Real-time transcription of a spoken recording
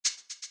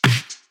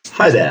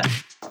Hi there,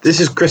 this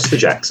is Christopher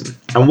Jackson,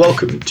 and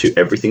welcome to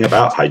Everything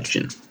About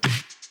Hydrogen.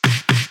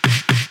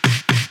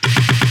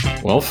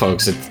 Well,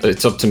 folks,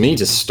 it's up to me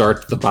to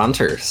start the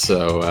banter,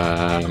 so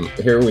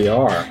here we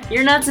are.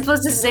 You're not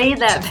supposed to say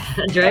that,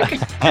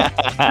 Patrick.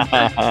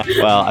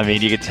 Well, I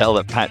mean, you can tell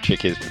that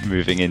Patrick is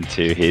moving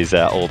into his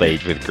old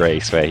age with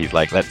grace, where he's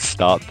like, let's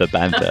start the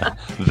banter.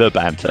 The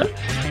banter.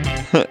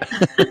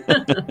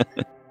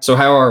 So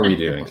how are we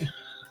doing?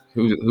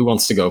 Who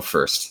wants to go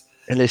first?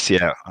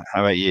 Alicia,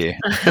 how about you?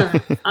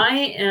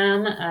 I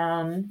am,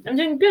 I'm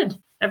doing good.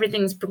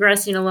 Everything's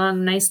progressing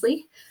along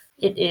nicely.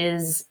 It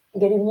is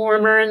getting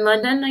warmer in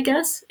London, I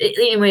guess.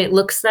 Anyway, it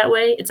looks that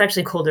way. It's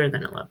actually colder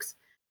than it looks.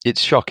 It's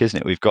shock, isn't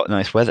it? We've got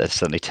nice weather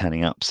suddenly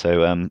turning up,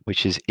 so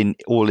which is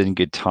all in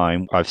good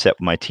time. I've set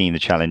my team the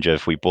challenge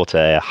of we bought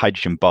a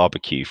hydrogen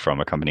barbecue from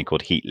a company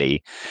called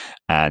Heatley,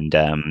 and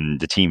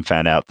the team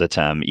found out that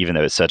even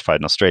though it's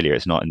certified in Australia,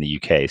 it's not in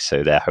the UK.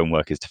 So their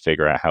homework is to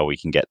figure out how we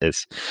can get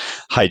this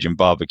hydrogen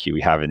barbecue we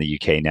have in the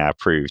UK now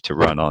approved to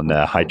run on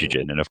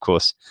hydrogen. And of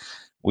course,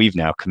 we've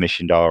now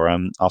commissioned our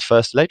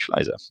first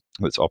electrolyzer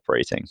that's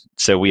operating.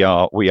 So we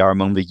are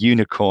among the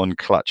unicorn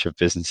clutch of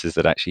businesses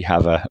that actually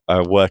have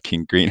a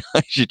working green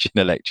hydrogen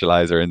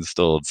electrolyzer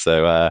installed.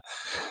 So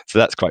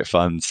that's quite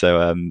fun.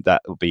 So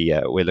that will be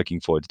we're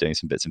looking forward to doing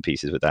some bits and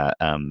pieces with that.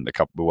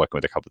 We're working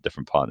with a couple of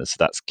different partners, so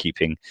that's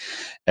keeping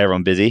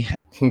everyone busy.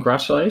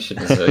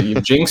 Congratulations!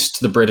 You've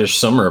jinxed the British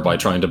summer by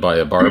trying to buy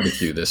a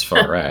barbecue this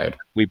far out.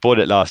 We bought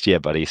it last year,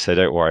 buddy, so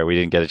don't worry. We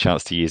didn't get a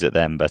chance to use it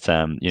then, but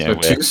so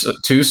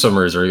two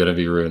summers are going to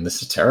be ruined.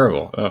 This is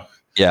terrible. Oh.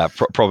 Yeah,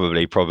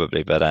 probably,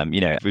 but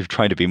we've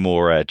tried to be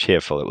more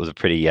cheerful. It was a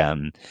pretty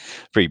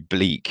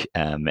bleak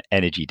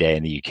energy day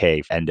in the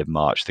UK. End of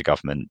March, the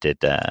government did.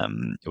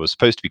 It was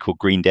supposed to be called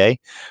Green Day,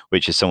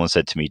 which, as someone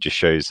said to me, just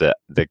shows that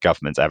the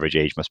government's average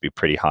age must be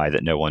pretty high.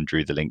 That no one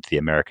drew the link to the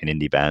American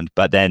indie band.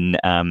 But then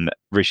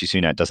Rishi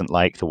Sunak doesn't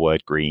like the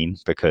word green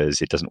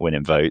because it doesn't win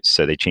in votes,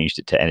 so they changed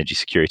it to Energy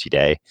Security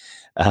Day.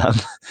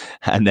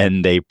 And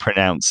then they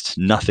pronounced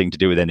nothing to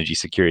do with energy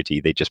security.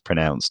 They just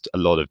pronounced a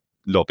lot of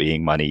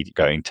lobbying money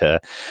going to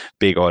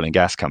big oil and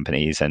gas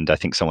companies. And I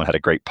think someone had a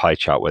great pie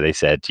chart where they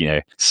said,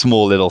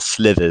 small little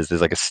slithers.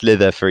 There's like a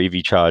slither for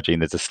EV charging.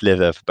 There's a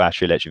slither for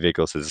battery electric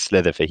vehicles. There's a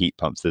slither for heat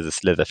pumps. There's a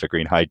slither for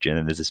green hydrogen.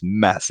 And there's this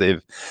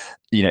massive,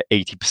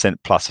 80%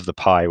 plus of the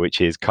pie,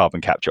 which is carbon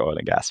capture, oil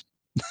and gas.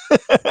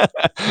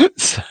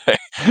 so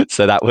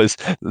that was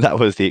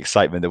the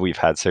excitement that we've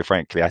had. So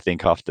frankly, I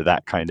think after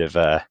that kind of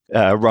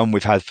run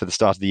we've had for the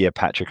start of the year,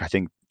 Patrick, I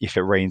think if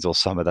it rains all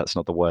summer, that's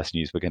not the worst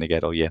news we're going to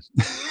get all year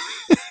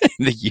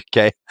in the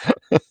UK.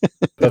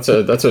 That's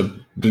a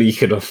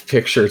bleak enough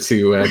picture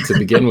to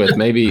begin with.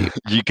 Maybe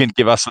you can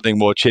give us something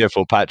more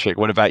cheerful, Patrick.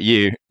 What about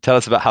you? Tell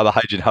us about how the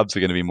hydrogen hubs are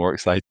going to be more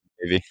exciting.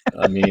 Maybe.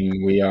 I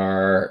mean, we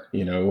are,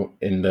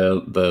 in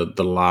the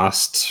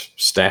last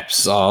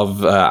steps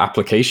of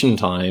application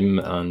time,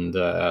 and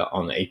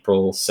on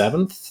April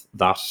 7th,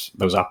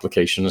 those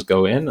applications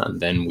go in, and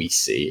then we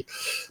see.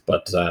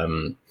 But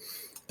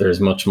there's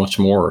much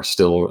more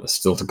still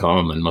to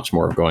come, and much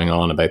more going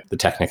on about the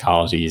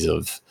technicalities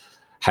of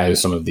how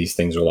some of these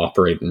things will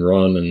operate and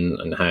run,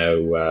 and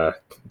how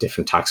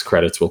different tax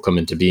credits will come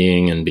into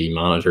being and be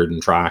monitored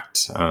and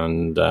tracked.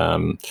 And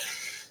we're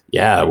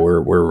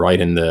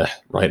right in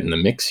the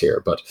mix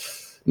here. But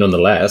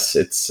nonetheless,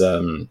 it's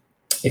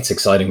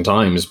exciting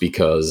times,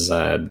 because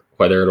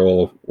whether it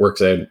all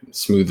works out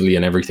smoothly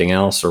and everything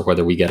else, or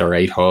whether we get our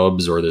 8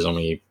 hubs or there's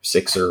only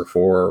 6 or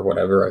 4 or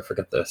whatever, I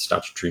forget the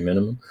statutory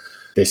minimum,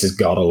 this has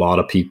got a lot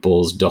of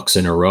people's ducks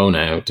in a row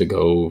now to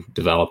go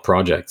develop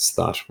projects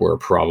that were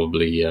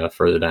probably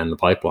further down the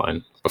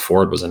pipeline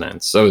before it was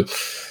announced. So,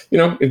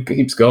 it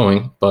keeps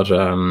going, but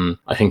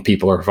I think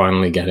people are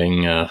finally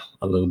getting a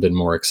little bit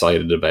more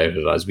excited about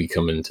it as we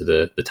come into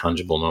the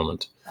tangible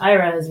moment.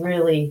 IRA is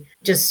really,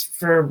 just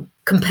for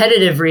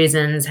competitive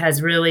reasons,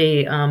 has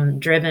really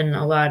driven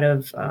a lot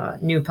of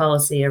new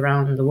policy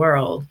around the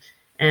world.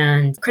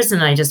 And Chris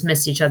and I just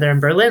missed each other in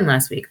Berlin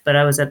last week, but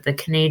I was at the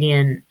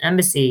Canadian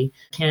Embassy.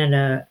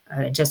 Canada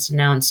just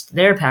announced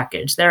their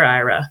package, their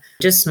IRA,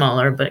 just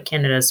smaller, but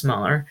Canada is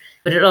smaller.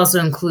 But it also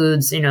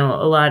includes,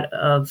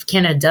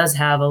 Canada does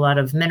have a lot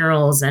of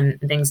minerals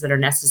and things that are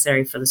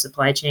necessary for the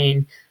supply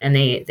chain. And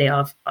they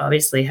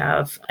obviously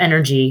have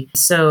energy.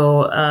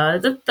 So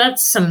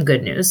that's some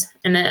good news.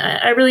 And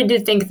I really do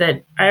think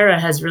that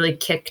IRA has really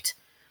kicked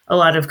a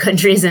lot of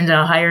countries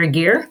into a higher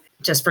gear,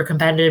 just for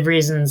competitive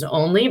reasons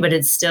only, but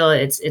it's still,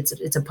 it's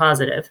a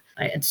positive.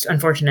 It's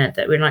unfortunate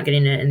that we're not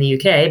getting it in the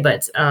UK,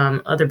 but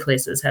other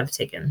places have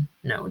taken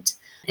note.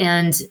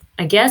 And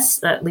I guess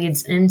that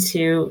leads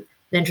into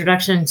the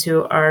introduction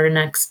to our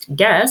next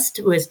guest,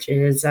 which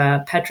is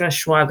Petra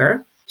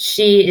Schwager.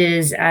 She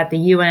is at the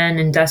UN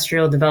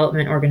Industrial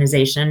Development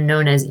Organization,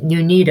 known as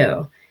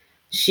UNIDO.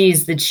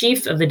 She's the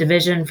chief of the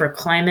Division for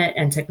Climate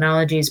and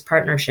Technologies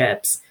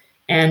Partnerships,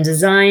 and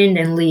designed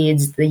and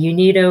leads the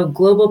UNIDO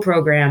Global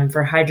Program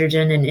for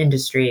Hydrogen and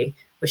Industry,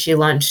 which she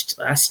launched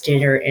last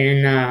year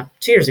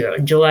 2 years ago,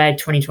 in July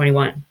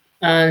 2021.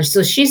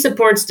 So she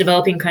supports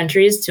developing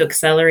countries to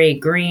accelerate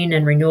green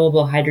and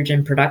renewable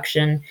hydrogen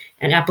production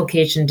and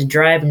application to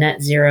drive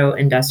net zero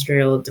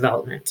industrial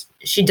development.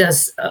 She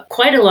does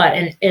quite a lot,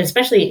 and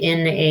especially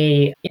in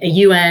a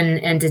UN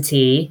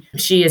entity.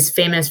 She is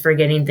famous for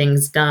getting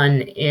things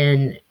done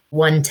in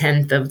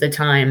 1/10 of the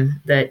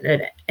time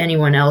that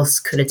anyone else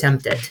could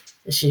attempt it.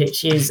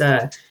 She's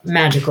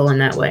magical in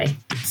that way.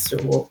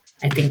 So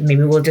I think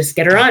maybe we'll just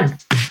get her on.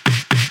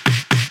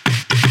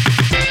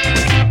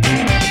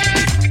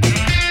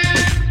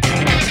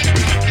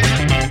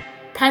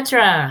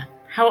 Petra,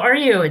 how are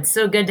you? It's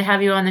so good to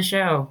have you on the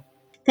show.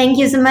 Thank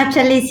you so much,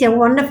 Alicia.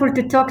 Wonderful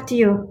to talk to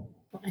you.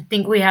 I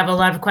think we have a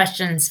lot of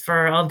questions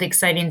for all the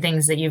exciting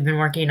things that you've been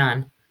working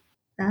on.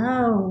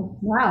 Oh,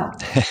 wow.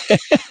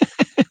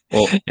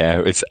 Well,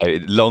 yeah, it's a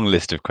long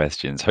list of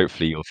questions.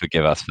 Hopefully you'll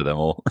forgive us for them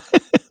all.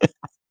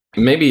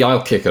 Maybe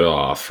I'll kick it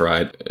off,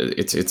 right?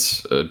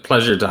 It's a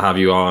pleasure to have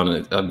you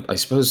on. I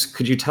suppose,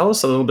 could you tell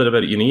us a little bit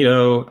about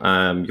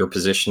UNIDO, your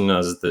position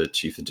as the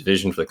Chief of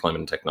Division for the Climate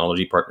and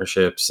Technology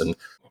Partnerships, and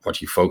what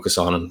you focus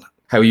on, and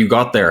how you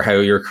got there, how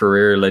your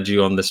career led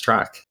you on this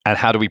track? And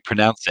how do we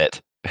pronounce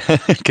it?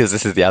 Because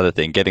this is the other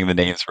thing, getting the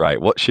names right.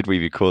 What should we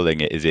be calling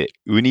it? Is it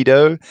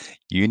UNIDO?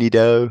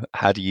 UNIDO?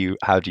 How do you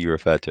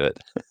refer to it?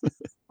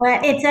 Well,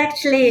 it's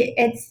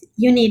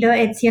UNIDO,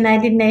 it's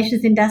United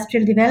Nations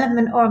Industrial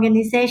Development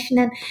Organization.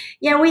 And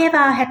yeah, we have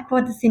our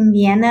headquarters in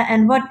Vienna.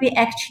 And what we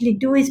actually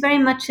do is very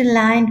much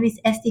aligned with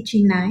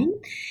SDG 9.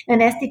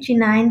 And SDG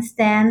 9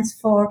 stands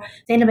for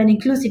Sustainable and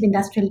Inclusive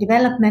Industrial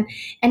Development,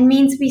 and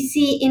means we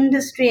see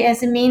industry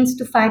as a means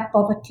to fight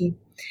poverty.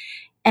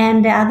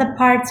 And the other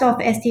parts of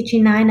SDG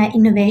 9 are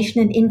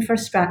innovation and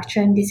infrastructure,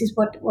 and this is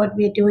what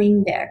we're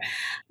doing there.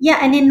 Yeah,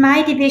 and in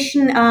my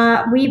division,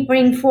 we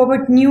bring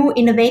forward new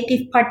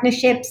innovative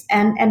partnerships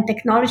and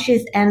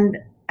technologies, and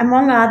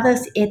among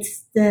others,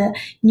 it's the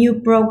new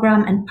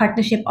program and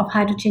partnership of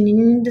hydrogen in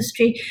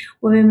industry,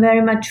 where we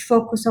very much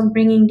focus on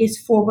bringing this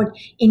forward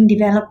in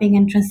developing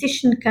and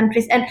transition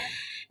countries, and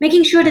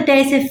making sure that there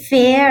is a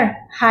fair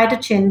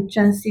hydrogen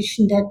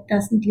transition that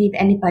doesn't leave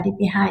anybody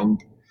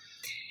behind.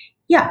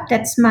 Yeah,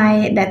 that's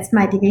my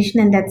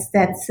division, and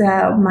that's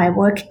my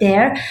work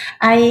there.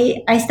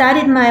 I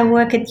started my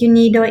work at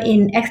UNIDO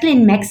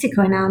in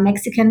Mexico, in our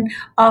Mexican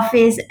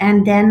office,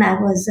 and then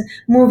I was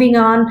moving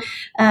on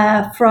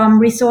from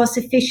resource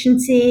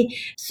efficiency,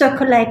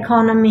 circular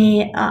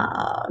economy,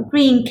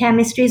 green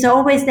chemistry. So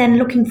always then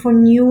looking for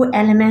new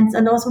elements,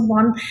 and also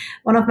one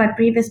of my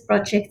previous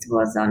projects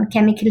was on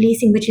chemical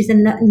leasing, which is a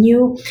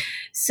new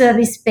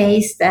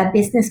service-based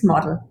business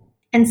model.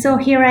 And so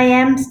here I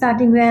am,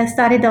 starting where I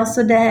started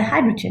also the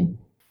hydrogen.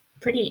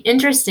 Pretty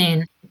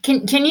interesting.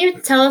 Can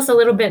you tell us a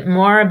little bit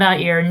more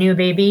about your new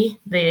baby,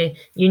 the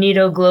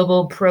UNIDO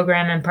Global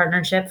Program and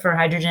Partnership for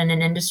Hydrogen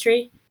in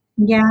Industry?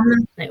 Yeah.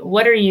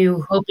 What are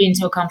you hoping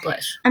to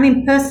accomplish? I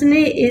mean,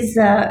 personally, is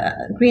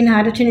green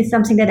hydrogen is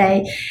something that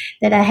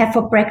I have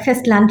for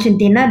breakfast, lunch, and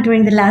dinner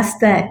during the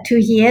last 2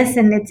 years,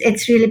 and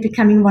it's really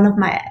becoming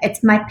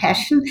it's my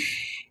passion.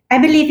 I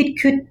believe it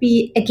could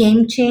be a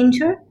game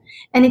changer.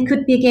 And it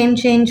could be a game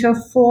changer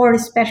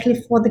especially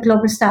for the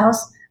global south,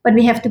 but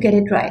we have to get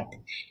it right.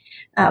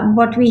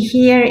 What we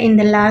hear in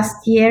the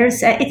last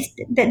years,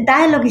 the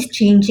dialogue is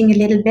changing a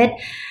little bit,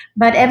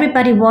 but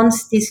everybody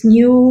wants this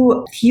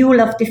new fuel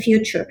of the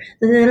future.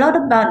 There's a lot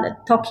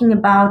about talking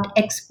about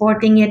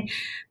exporting it,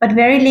 but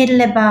very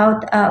little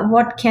about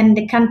what can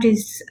the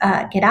countries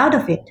get out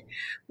of it.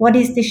 What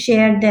is the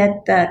share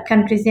that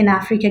countries in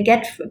Africa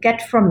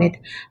get from it?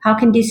 How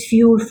can this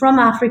fuel from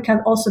Africa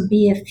also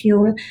be a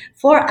fuel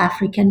for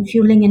Africa, and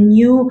fueling a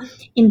new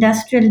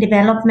industrial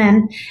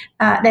development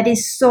that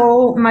is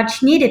so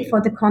much needed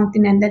for the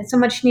continent, that's so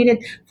much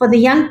needed for the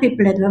young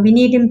people as well. We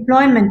need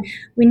employment.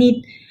 We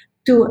need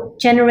to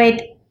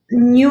generate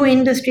new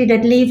industry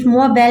that leave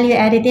more value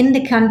added in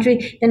the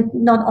country than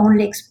not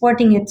only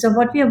exporting it. So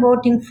what we are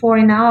voting for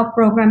in our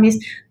program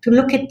is to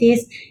look at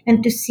this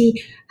and to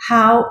see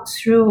how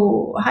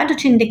through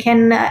hydrogen they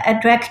can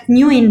attract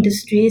new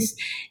industries,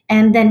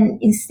 and then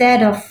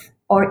instead of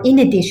or in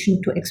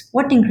addition to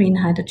exporting green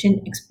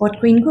hydrogen, export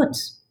green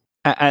goods.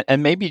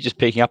 And maybe just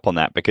picking up on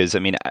that, because I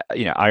mean,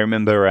 I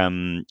remember,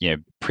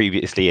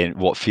 previously in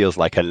what feels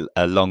like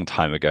a long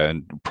time ago,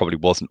 and probably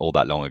wasn't all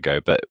that long ago,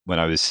 but when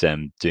I was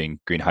doing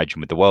green hydrogen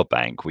with the World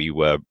Bank, we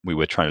were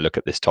trying to look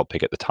at this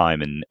topic at the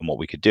time and what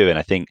we could do. And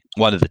I think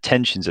one of the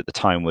tensions at the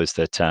time was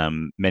that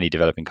many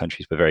developing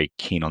countries were very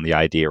keen on the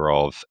idea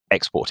of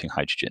exporting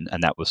hydrogen,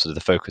 and that was sort of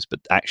the focus. But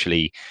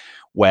actually,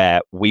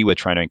 where we were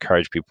trying to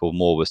encourage people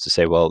more was to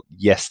say, well,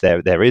 yes,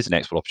 there is an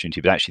export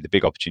opportunity, but actually the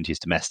big opportunity is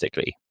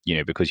domestically,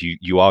 because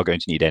you are going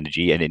to need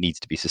energy, and it needs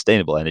to be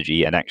sustainable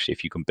energy. And actually,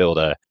 if you can build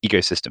a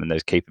ecosystem and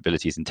those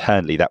capabilities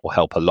internally, that will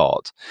help a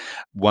lot.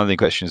 One of the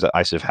questions that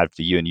I sort of had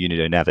for you and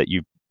UNIDO, now that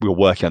you've we're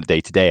working on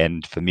day to day,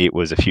 and for me it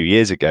was a few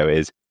years ago,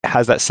 is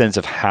has that sense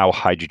of how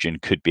hydrogen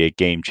could be a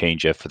game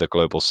changer for the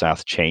global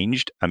south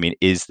changed? I mean,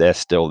 is there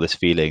still this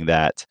feeling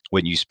that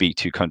when you speak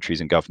to countries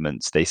and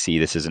governments, they see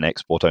this as an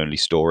export only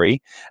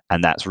story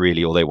and that's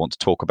really all they want to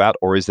talk about?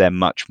 Or is there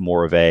much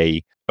more of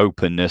a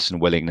openness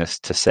and willingness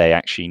to say,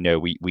 actually, no,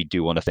 we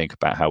do want to think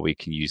about how we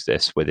can use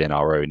this within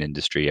our own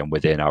industry and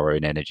within our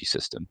own energy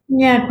system?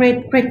 Yeah,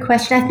 great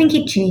question. I think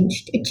it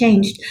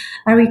changed.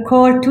 I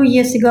recall 2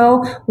 years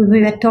ago,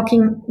 we were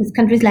talking with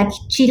countries like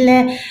Chile.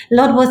 A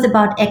lot was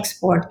about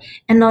export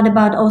and not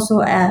about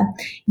also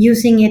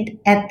using it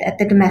at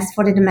the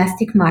for the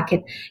domestic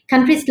market.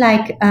 Countries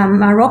like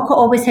Morocco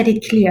always had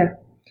it clear.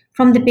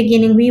 From the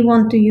beginning, we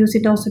want to use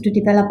it also to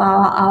develop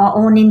our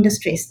own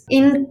industries.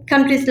 In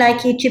countries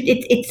like Egypt,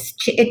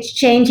 it's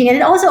changing, and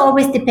it also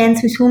always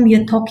depends with whom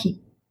you're talking.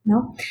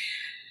 No.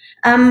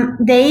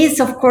 There is,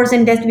 of course,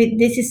 and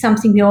this is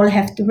something we all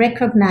have to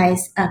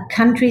recognize,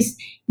 countries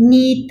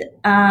need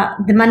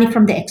the money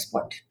from the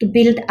export to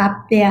build up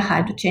their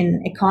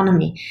hydrogen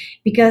economy.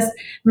 Because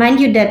mind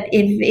you that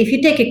if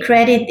you take a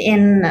credit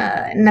in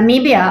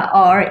Namibia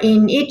or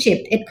in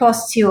Egypt, it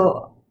costs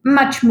you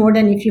much more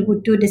than if you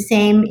would do the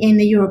same in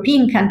a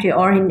European country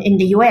or in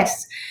the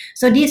US.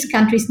 So these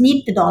countries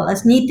need the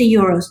dollars, need the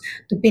euros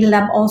to build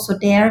up also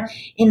their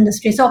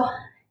industry. So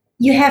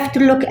you have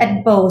to look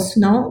at both,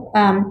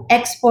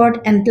 export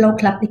and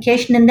local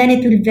application, and then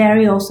it will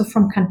vary also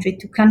from country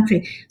to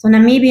country. So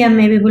Namibia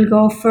maybe will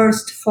go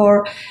first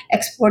for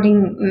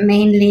exporting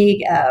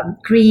mainly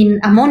green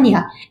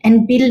ammonia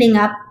and building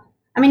up.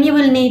 I mean, you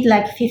will need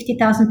like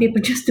 50,000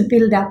 people just to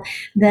build up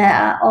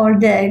all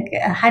the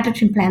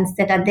hydrogen plants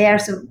that are there.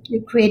 So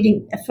you're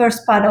creating a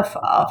first part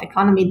of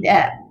economy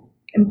there,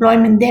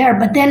 employment there.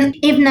 But then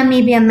if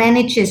Namibia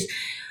manages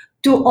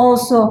to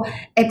also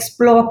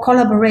explore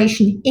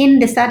collaboration in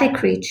the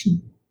SADC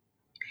region,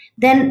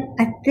 then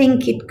I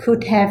think it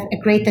could have a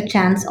greater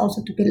chance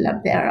also to build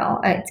up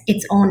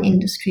its own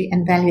industry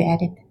and value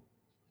added.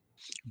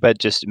 But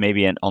just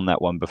maybe on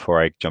that one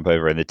before I jump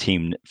over, and the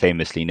team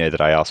famously know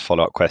that I ask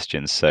follow-up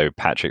questions, so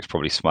Patrick's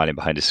probably smiling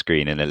behind a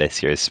screen and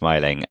Alicia is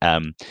smiling.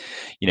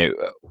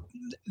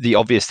 The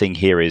obvious thing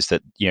here is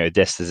that,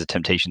 there's a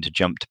temptation to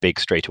jump to big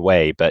straight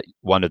away, but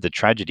one of the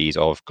tragedies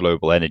of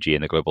global energy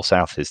in the global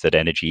south is that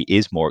energy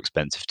is more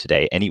expensive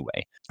today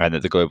anyway, and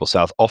that the global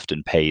south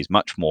often pays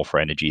much more for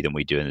energy than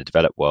we do in the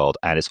developed world,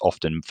 and is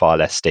often far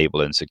less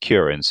stable and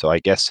secure. And so I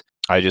guess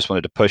I just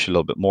wanted to push a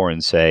little bit more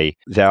and say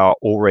there are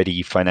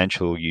already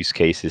financial use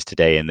cases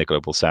today in the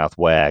global south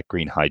where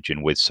green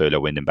hydrogen with solar,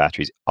 wind, and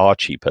batteries are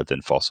cheaper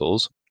than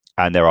fossils.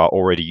 And there are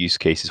already use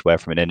cases where,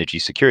 from an energy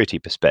security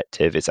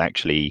perspective, it's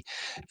actually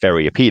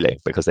very appealing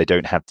because they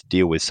don't have to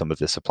deal with some of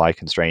the supply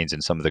constraints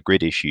and some of the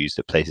grid issues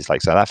that places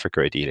like South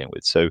Africa are dealing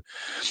with. So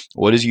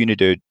what is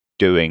UNIDO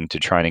doing to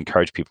try and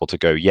encourage people to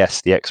go,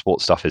 yes, the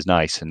export stuff is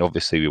nice, and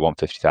obviously we want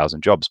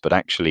 50,000 jobs, but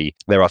actually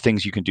there are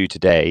things you can do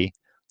today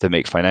that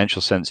make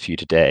financial sense for you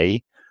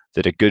today,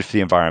 that are good for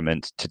the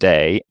environment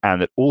today,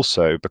 and that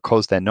also,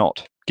 because they're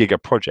not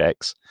giga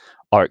projects,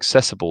 are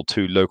accessible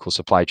to local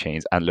supply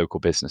chains and local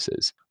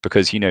businesses.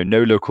 Because,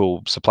 no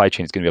local supply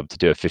chain is going to be able to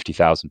do a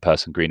 50,000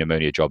 person green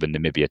ammonia job in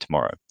Namibia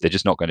tomorrow. They're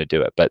just not going to do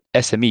it. But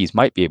SMEs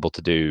might be able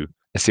to do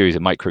a series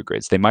of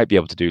microgrids. They might be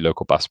able to do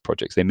local bus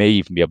projects. They may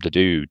even be able to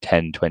do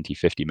 10, 20,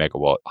 50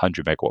 megawatt,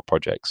 100 megawatt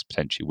projects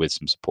potentially with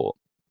some support.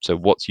 So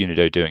what's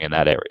UNIDO doing in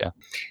that area?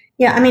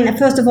 Yeah, I mean,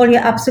 first of all,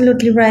 you're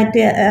absolutely right.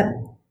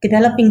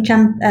 Developing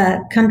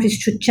countries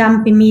should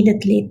jump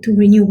immediately to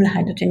renewable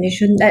hydrogen. They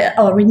should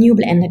or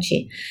renewable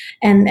energy,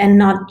 and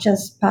not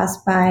just pass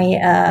by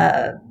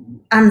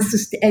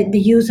the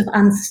use of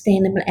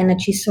unsustainable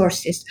energy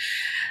sources.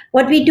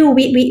 What we do,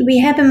 we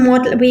have a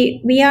model.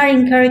 We are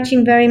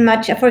encouraging very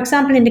much. For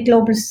example, in the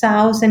global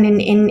south and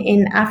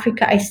in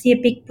Africa, I see a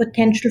big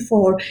potential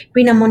for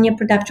green ammonia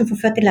production, for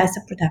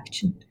fertilizer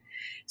production.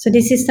 So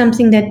this is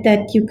something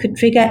that you could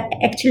trigger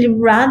actually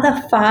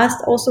rather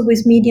fast, also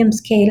with medium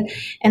scale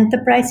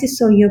enterprises.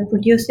 So you're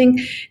producing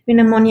green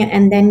ammonia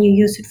and then you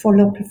use it for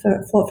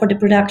the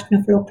production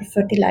of local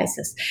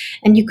fertilizers.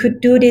 And you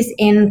could do this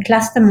in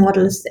cluster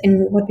models,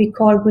 in what we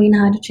call green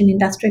hydrogen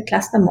industrial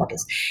cluster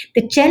models.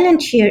 The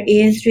challenge here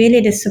is really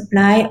the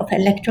supply of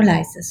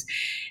electrolyzers.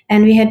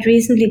 And we had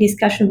recently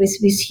discussion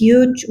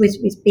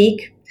with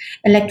big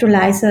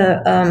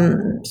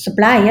electrolyzer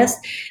suppliers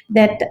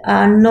that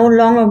no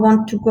longer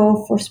want to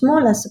go for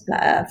smaller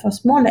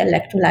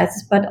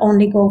electrolyzers, but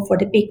only go for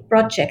the big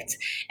projects.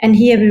 And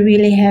here we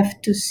really have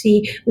to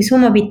see with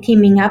whom are we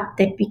teaming up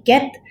that we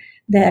get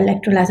the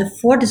electrolyzer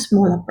for the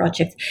smaller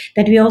projects,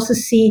 that we also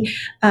see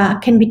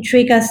can we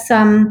trigger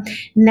some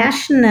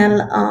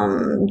national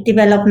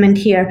development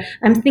here.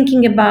 I'm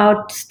thinking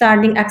about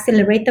starting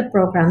accelerator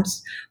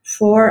programs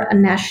for a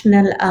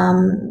national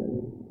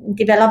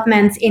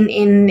developments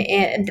in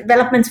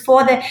developments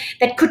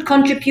that could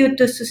contribute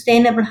to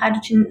sustainable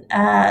hydrogen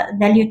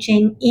value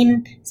chain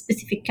in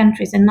specific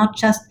countries, and not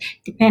just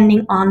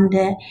depending on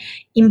the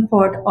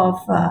import of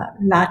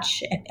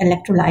large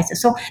electrolyzers.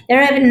 So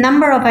there are a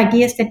number of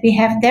ideas that we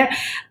have there,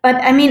 but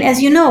I mean,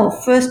 as you know,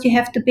 first you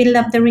have to build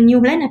up the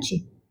renewable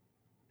energy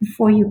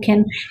before you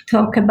can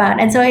talk about.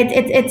 And so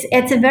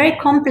it's a very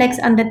complex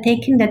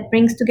undertaking that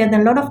brings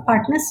together a lot of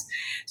partners.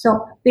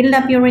 So build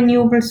up your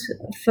renewables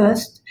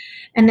first,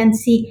 and then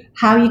see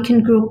how you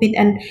can group it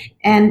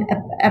and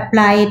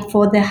apply it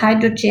for the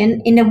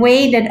hydrogen in a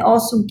way that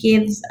also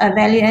gives a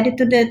value added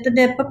to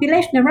the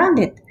population around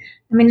it.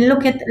 I mean,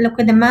 look at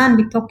demand.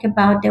 We talk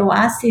about the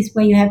oasis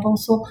where you have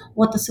also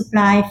water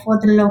supply for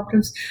the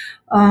locals,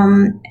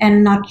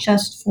 and not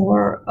just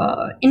for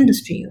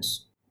industry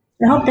use.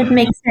 I hope that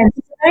makes sense.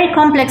 It's a very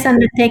complex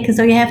undertaking,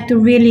 so you have to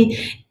really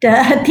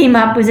team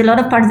up with a lot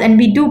of partners, and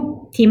we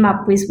do team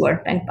up with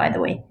World Bank, by the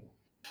way.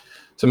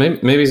 So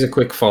maybe as a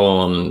quick follow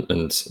on,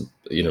 and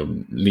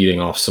leading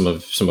off some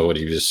of what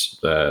you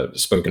just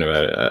spoken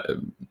about,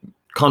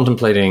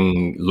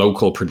 contemplating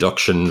local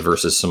production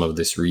versus some of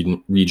this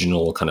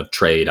regional kind of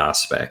trade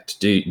aspect.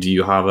 Do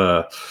you have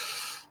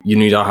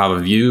UNIDO have a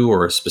view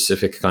or a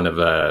specific kind of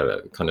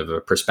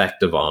a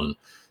perspective on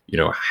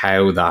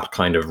how that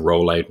kind of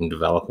rollout and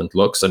development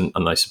looks, and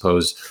I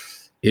suppose,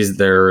 is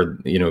there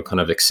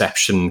kind of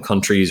exception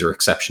countries or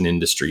exception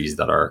industries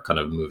that are kind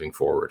of moving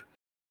forward?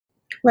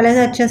 Well, as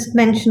I just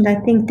mentioned, I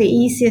think the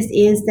easiest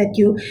is that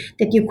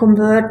you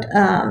convert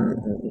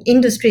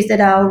industries that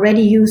are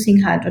already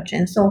using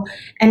hydrogen. So,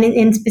 and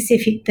in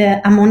specific,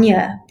 the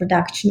ammonia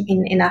production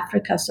in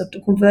Africa. So to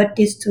convert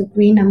this to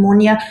green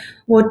ammonia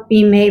would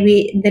be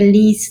maybe the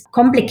least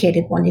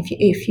complicated one,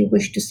 if you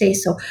wish to say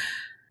so.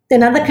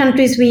 Then other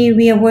countries,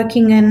 we are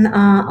working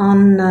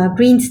on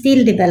green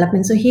steel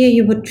development. So here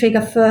you would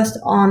trigger first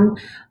on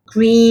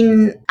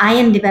green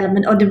iron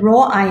development or the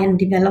raw iron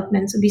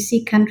development. So we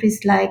see countries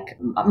like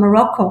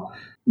Morocco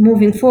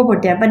moving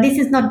forward there, but this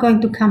is not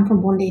going to come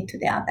from one day to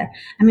the other.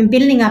 I mean,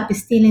 building up a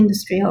steel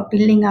industry or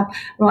building up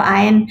raw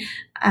iron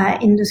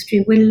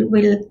industry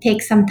will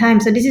take some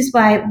time. So this is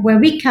why where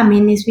we come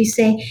in is we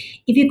say,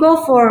 if you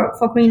go for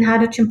green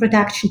hydrogen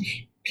production,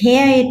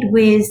 pair it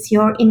with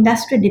your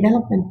industrial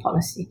development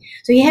policy.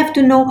 So you have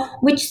to know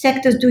which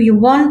sectors do you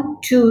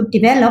want to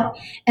develop,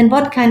 and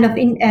what kind of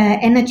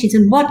energies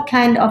and what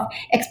kind of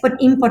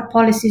export-import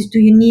policies do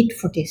you need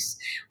for this?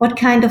 What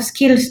kind of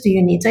skills do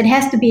you need? So it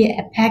has to be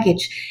a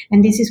package,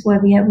 and this is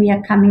where we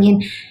are coming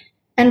in.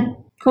 And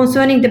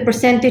concerning the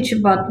percentage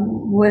about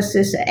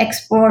versus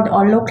export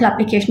or local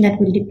application, that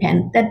will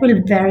depend. That will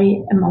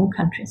vary among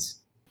countries.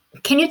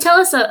 Can you tell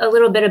us a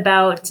little bit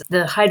about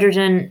the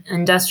hydrogen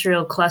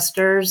industrial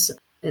clusters,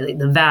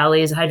 the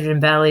valleys, hydrogen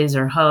valleys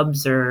or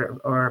hubs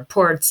or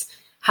ports,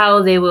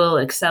 how they will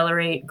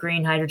accelerate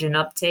green hydrogen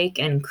uptake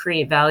and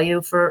create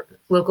value for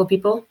local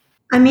people?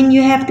 I mean,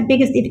 you have the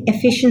biggest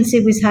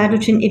efficiency with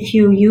hydrogen if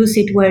you use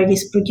it where it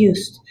is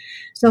produced.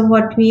 So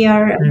what we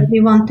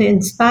want to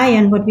inspire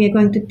and what we are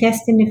going to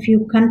test in a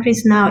few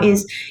countries now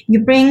is you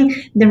bring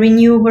the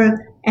renewable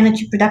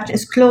energy production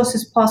as close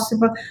as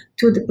possible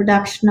to the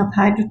production of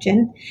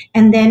hydrogen,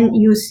 and then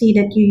you see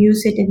that you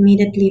use it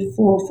immediately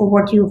for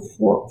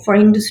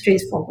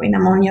industries, for green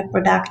ammonia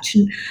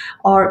production,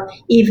 or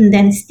even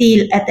then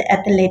steel at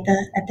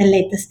the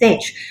later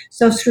stage.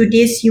 So through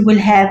this you will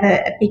have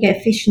a bigger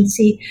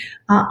efficiency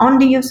on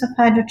the use of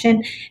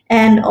hydrogen,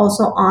 and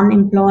also on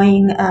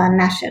employing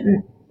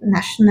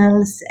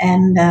nationals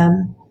and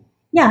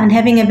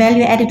having a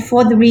value added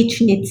for the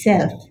region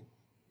itself.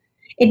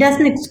 It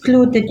doesn't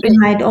exclude that you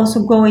might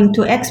also go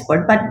into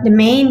export, but the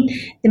main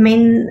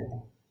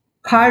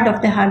part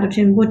of the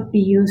hydrogen would be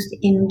used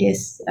in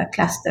these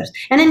clusters.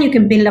 And then you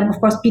can build up, of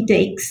course,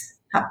 P2X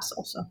hubs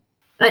also.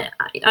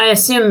 I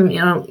assume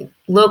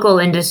local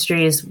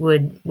industries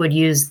would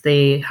use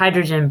the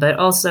hydrogen, but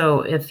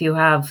also if you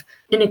have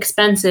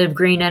inexpensive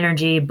green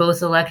energy,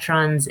 both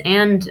electrons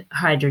and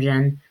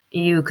hydrogen,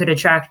 you could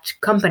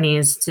attract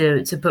companies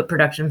to put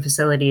production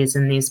facilities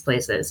in these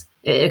places.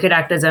 It could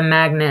act as a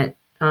magnet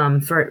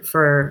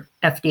for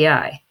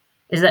FDI.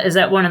 Is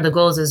that one of the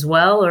goals as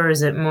well, or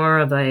is it more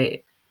of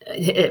a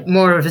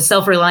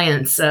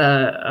self-reliance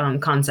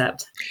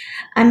concept?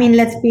 I mean,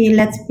 let's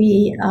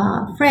be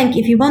frank.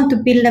 If you want to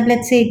build up,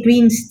 let's say,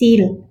 green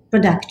steel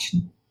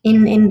production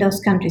in those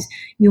countries,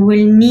 you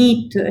will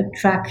need to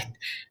attract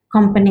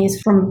companies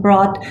from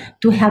abroad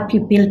to help you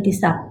build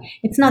this up.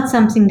 It's not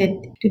something that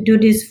to do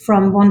this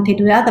from one day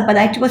to the other, but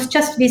I was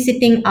just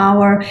visiting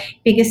our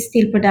biggest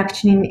steel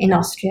production in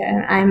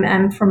Austria.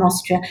 I'm from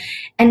Austria.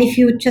 And if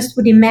you just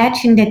would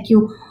imagine that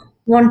you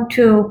want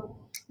to,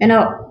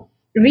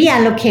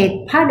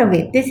 reallocate part of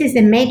it. This is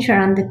a major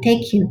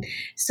undertaking.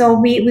 So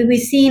we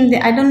see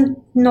I don't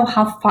know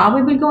how far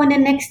we will go in the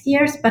next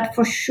years, but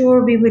for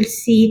sure we will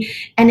see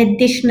an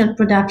additional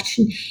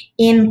production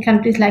in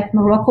countries like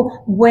Morocco,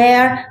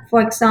 where,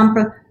 for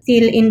example,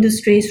 steel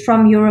industries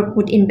from Europe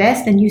would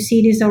invest, and you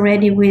see this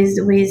already with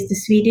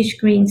the Swedish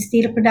green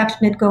steel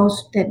production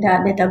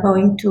that are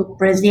going to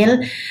Brazil,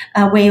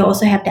 where you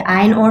also have the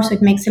iron ore. So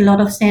it makes a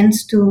lot of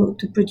sense to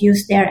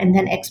produce there and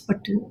then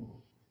export to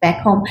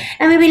back home.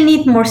 And we will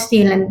need more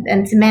steel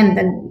and cement,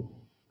 and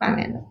I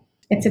mean,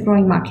 it's a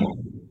growing market.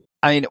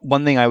 I mean,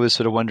 one thing I was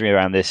sort of wondering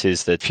around this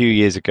is that a few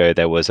years ago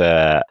there was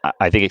I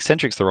think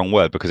eccentric's the wrong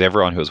word, because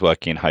everyone who was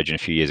working in hydrogen a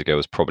few years ago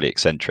was probably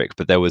eccentric,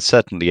 but there was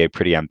certainly a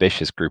pretty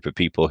ambitious group of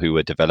people who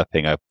were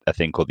developing a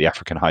thing called the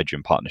African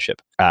Hydrogen Partnership.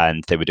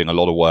 And they were doing a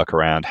lot of work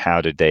around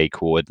how did they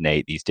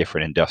coordinate these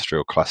different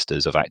industrial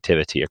clusters of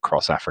activity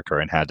across Africa,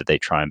 and how did they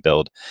try and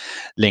build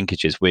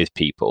linkages with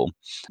people.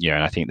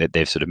 And I think that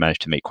they've sort of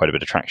managed to make quite a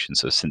bit of traction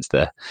so since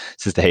the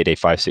heyday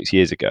 5-6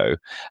 years ago.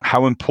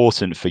 How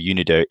important for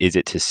UNIDO is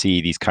it to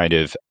see these kind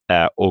of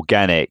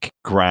organic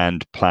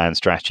grand plan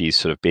strategies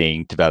sort of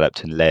being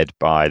developed and led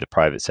by the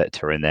private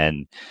sector, and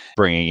then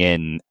bringing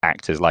in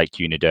actors like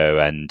UNIDO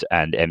and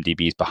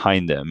MDBs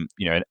behind them,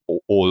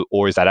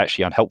 or is that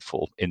actually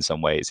unhelpful in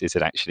some ways? Is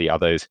it actually, are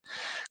those,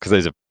 because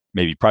those are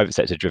maybe private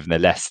sector driven, they're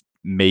less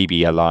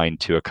maybe aligned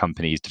to a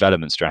company's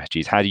development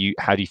strategies? How do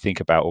you think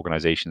about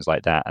organizations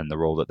like that and the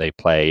role that they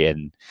play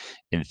in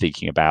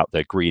thinking about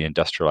the green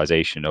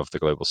industrialization of the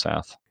global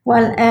south?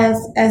 Well, as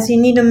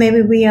UNIDO,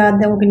 maybe we are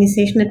the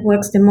organization that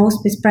works the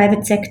most with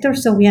private sector.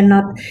 So we are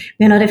not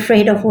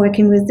afraid of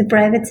working with the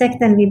private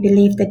sector, and we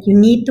believe that you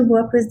need to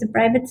work with the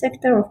private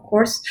sector, of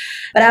course.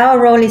 But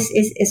our role is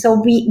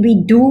so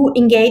we do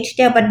engage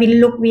there, but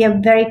we are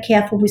very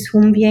careful with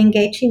whom we are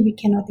engaging. We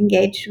cannot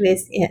engage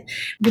with.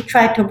 We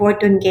try to avoid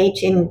to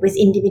engage with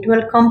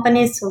individual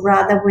companies. So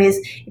rather with,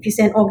 if you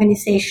say an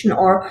organization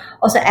or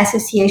also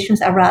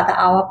associations, are rather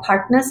our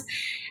partners.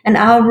 And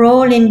our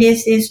role in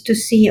this is to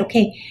see,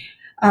 okay,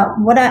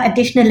 what are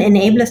additional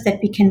enablers that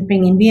we can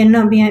bring in?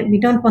 We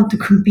don't want to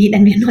compete,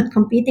 and we are not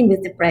competing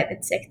with the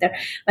private sector.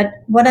 But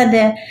what are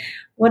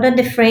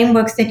the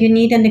frameworks that you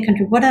need in the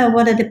country? What are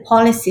the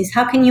policies?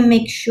 How can you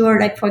make sure,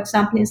 like for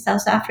example in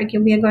South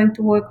Africa, we are going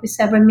to work with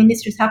several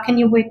ministries. How can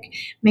you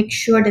make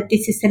sure that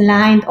this is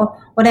aligned? Or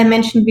what I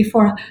mentioned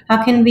before,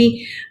 how can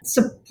we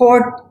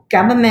support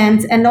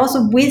governments and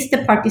also with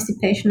the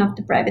participation of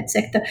the private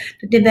sector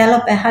to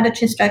develop a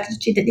hydrogen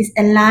strategy that is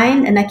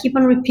aligned, and I keep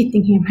on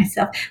repeating here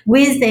myself,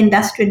 with the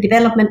industrial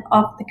development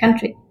of the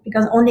country,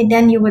 because only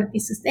then you will be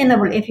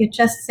sustainable. If you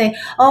just say,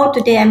 oh,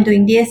 today I'm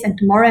doing this and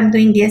tomorrow I'm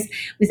doing this,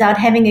 without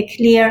having a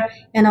clear,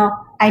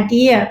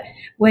 idea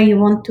where you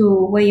want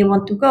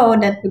to go,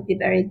 that would be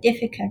very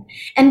difficult.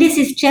 And this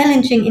is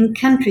challenging in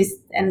countries,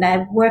 and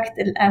I worked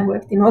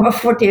in over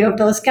 40 of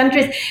those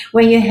countries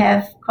where you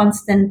have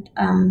constant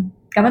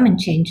government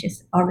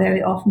changes, or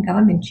very often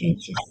government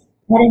changes.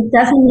 But it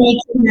doesn't make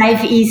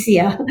life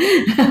easier.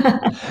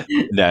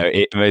 No,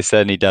 it most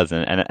certainly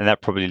doesn't, and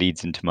that probably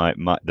leads into my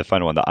the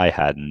final one that I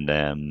had,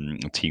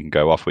 and you can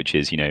go off, which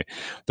is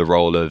the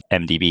role of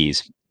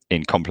MDBs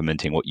in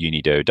complementing what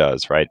UNIDO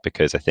does, right?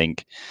 Because I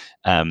think,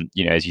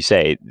 as you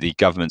say, the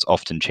governments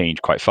often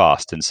change quite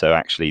fast, and so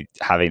actually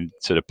having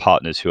sort of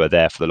partners who are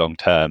there for the long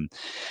term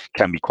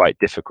can be quite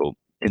difficult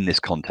in this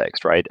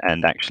context, right?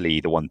 And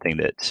actually, the one thing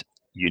that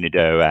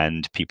UNIDO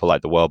and people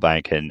like the World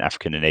Bank and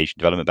African and Asian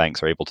development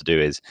banks are able to do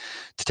is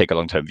to take a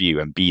long-term view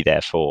and be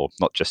there for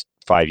not just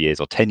 5 years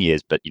or 10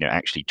 years, but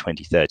actually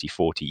 20, 30,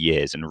 40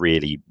 years, and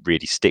really,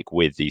 really stick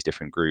with these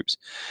different groups.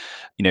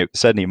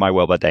 Certainly in my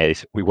World Bank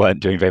days, we weren't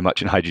doing very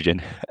much in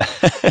hydrogen.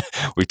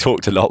 We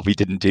talked a lot, we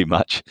didn't do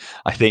much.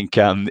 I think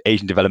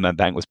Asian Development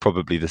Bank was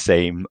probably the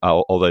same,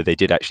 although they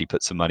did actually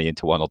put some money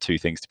into one or two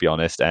things, to be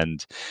honest.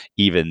 And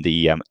even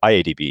the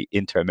IADB,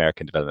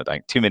 Inter-American Development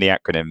Bank, too many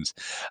acronyms,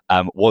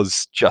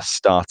 was just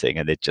starting,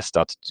 and they just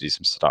started to do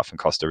some stuff in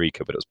Costa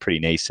Rica, but it was pretty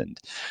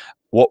nascent.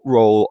 What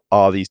role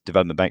are these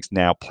development banks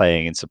now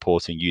playing in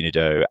supporting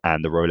UNIDO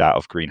and the rollout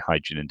of green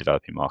hydrogen in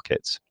developing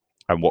markets?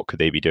 And what could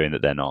they be doing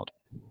that they're not?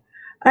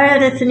 Oh,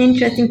 that's an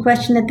interesting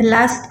question. At the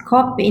last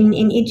COP in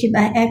Egypt,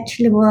 I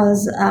actually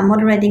was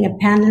moderating a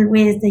panel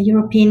with the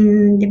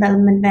European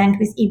Development Bank,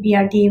 with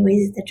EBRD,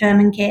 with the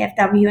German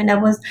KfW, and I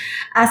was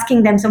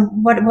asking them, so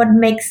what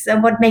makes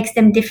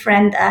them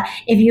different?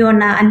 If you are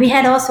now, and we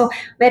had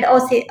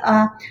OCI,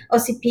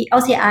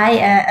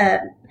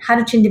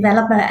 hydrogen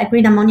developer, a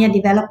green ammonia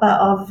developer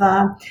of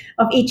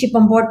Egypt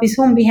on board, with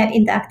whom we had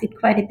interacted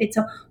quite a bit.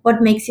 So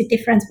what makes it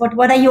different?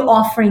 What are you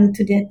offering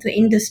to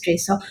industry?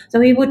 So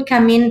we would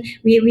come in.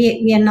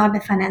 We are not a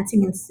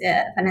financing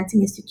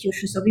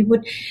institution, so we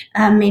would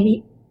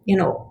maybe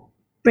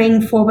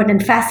bring forward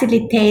and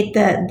facilitate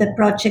the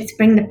projects,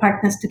 bring the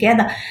partners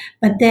together,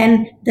 but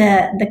then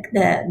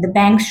the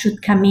banks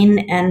should come in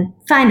and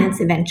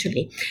finance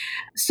eventually.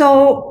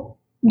 So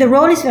the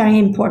role is very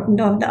important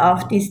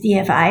of these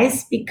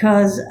DFIs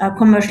because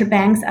commercial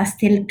banks are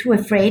still too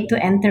afraid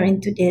to enter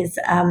into this,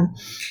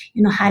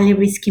 highly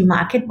risky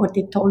market. What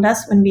they told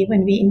us when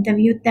we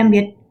interviewed them,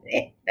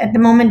 at the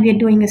moment we are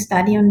doing a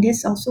study on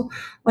this also,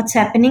 what's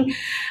happening.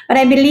 But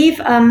I believe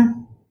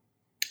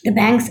the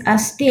banks are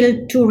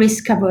still too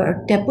risk averse.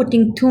 They're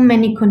putting too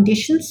many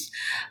conditions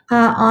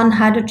on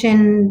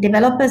hydrogen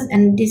developers,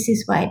 and this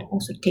is why it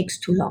also takes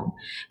too long.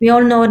 We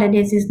all know that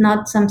this is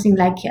not something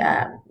like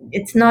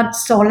it's not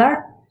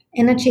solar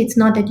energy. It's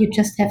not that you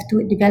just have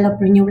to develop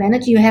renewable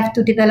energy. You have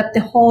to develop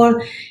the whole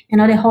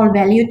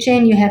value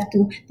chain. You have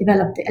to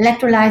develop the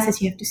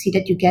electrolyzers. You have to see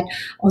that you get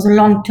also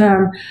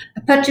long-term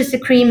purchase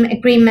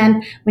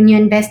agreement. When you're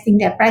investing,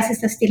 their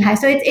prices are still high.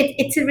 So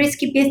it's a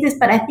risky business,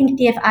 but I think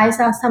DFIs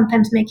are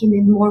sometimes making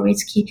it more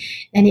risky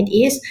than it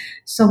is.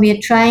 So we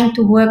are trying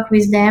to work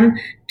with them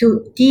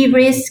to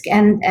de-risk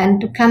and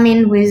to come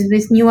in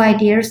with new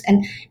ideas,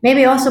 and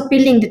maybe also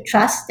building the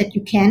trust that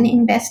you can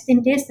invest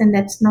in this, and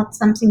that's not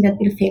something that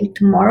will fail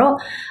tomorrow.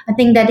 I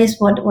think that is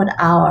what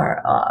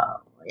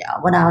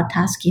our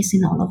task is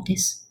in all of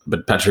this.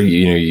 But Petra,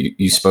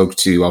 you spoke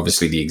to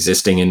obviously the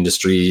existing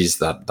industries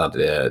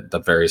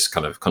that various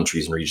kind of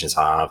countries and regions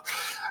have.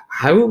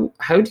 How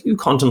do you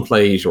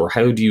contemplate, or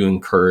how do you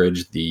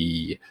encourage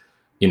the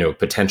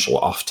potential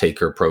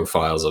off-taker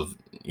profiles of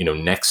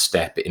next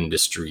step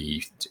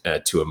industry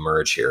to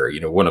emerge here?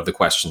 One of the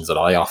questions that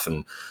I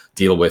often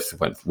deal with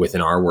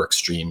within our work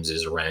streams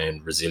is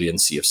around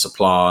resiliency of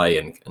supply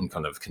and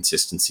kind of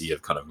consistency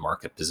of kind of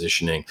market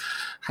positioning.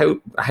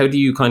 How do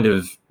you kind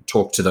of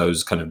talk to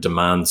those kind of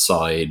demand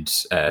side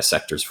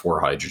sectors for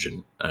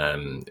hydrogen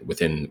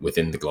within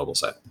the global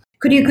set?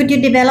 Could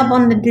you develop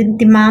on the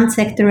demand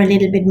sector a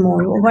little bit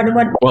more?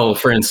 What? Well,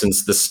 for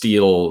instance, the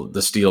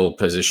steel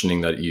positioning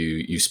that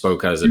you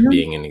spoke as it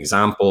being an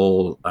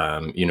example.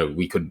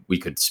 We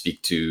could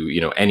speak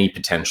to any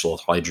potential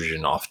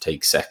hydrogen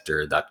offtake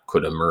sector that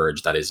could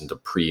emerge that isn't a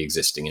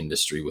pre-existing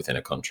industry within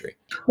a country.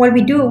 Well,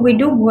 we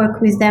do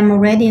work with them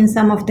already in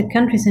some of the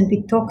countries, and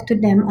we talk to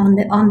them on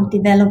the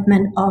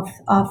development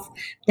of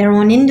their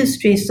own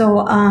industry.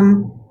 So.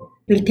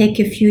 Will take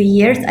a few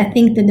years. I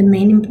think that the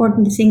main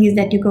important thing is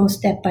that you go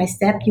step by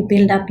step. You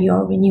build up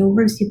your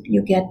renewables.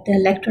 You get the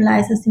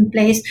electrolyzers in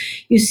place.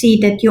 You see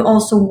that you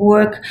also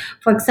work,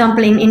 for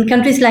example, in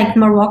countries like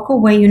Morocco,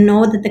 where you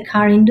know that the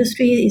car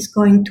industry is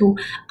going to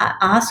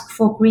ask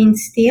for green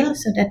steel.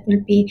 So that will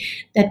be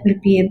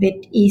a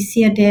bit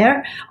easier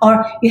there.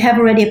 Or you have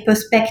already a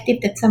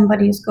perspective that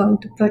somebody is going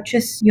to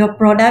purchase your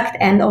product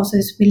and also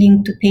is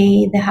willing to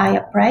pay the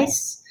higher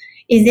price.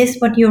 Is this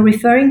what you're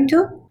referring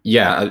to?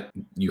 Yeah,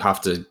 you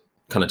have to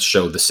kind of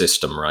show the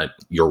system, right?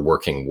 You're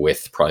working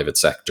with private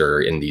sector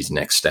in these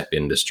next step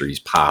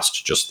industries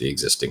past just the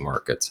existing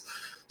markets.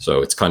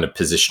 So it's kind of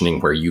positioning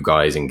where you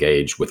guys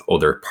engage with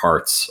other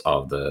parts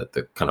of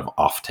the kind of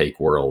offtake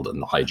world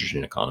and the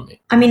hydrogen economy.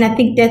 I mean, I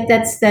think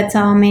that's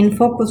our main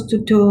focus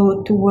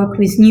to work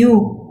with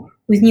new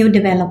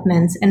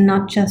developments and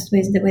not just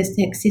with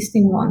the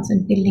existing ones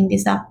and building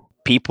this up.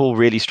 People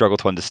really struggle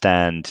to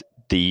understand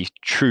the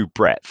true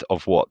breadth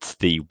of what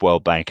the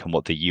World Bank and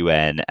what the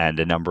UN and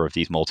a number of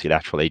these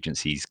multilateral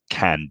agencies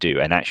can do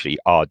and actually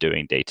are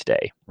doing day to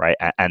day, right?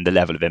 And the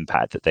level of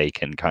impact that they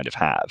can kind of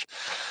have.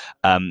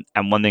 And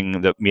one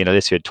thing that me and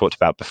Alicia had talked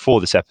about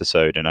before this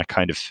episode, and I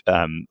kind of,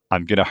 I'm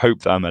going to hope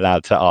that I'm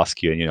allowed to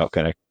ask you, and you're not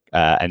going to,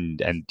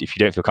 and if you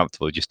don't feel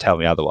comfortable, just tell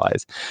me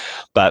otherwise.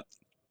 But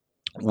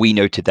we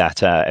noted that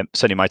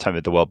certainly my time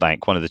at the World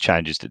Bank, one of the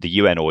challenges that the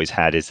UN always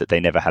had is that they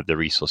never had the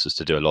resources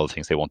to do a lot of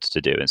things they wanted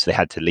to do, and so they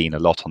had to lean a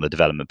lot on the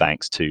development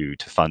banks to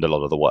fund a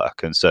lot of the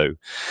work. And so,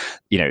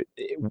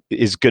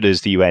 as good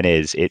as the UN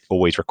is, it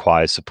always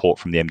requires support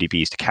from the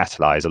MDBs to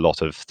catalyze a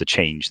lot of the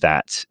change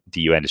that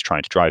the UN is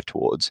trying to drive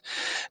towards.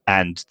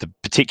 And the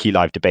particularly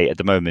live debate at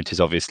the moment is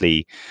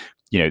obviously,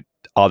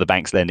 are the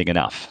banks lending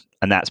enough?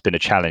 And that's been a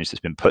challenge that's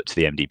been put to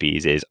the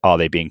MDBs is, are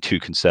they being too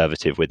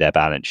conservative with their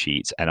balance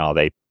sheets, and are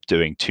they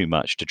doing too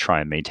much to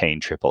try and maintain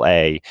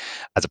AAA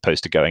as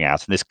opposed to going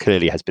out? And this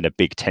clearly has been a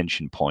big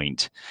tension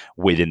point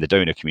within the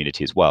donor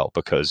community as well,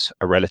 because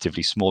a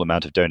relatively small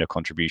amount of donor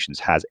contributions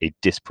has a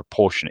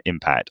disproportionate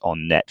impact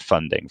on net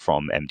funding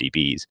from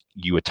MDBs.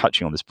 You were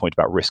touching on this point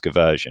about risk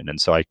aversion, and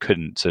so I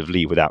couldn't sort of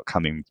leave without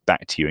coming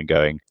back to you and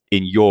going,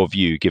 in your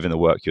view, given the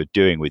work you're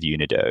doing with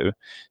UNIDO,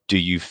 do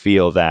you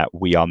feel that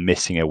we are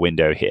missing a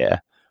window here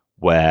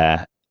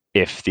where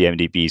if the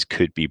MDBs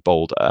could be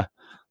bolder,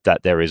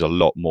 that there is a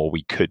lot more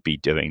we could be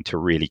doing to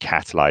really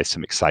catalyze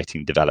some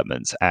exciting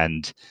developments?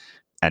 And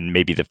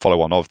maybe the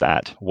follow-on of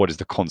that, what is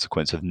the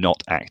consequence of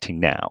not acting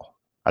now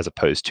as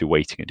opposed to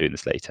waiting and doing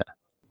this later?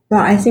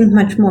 Well, I think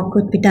much more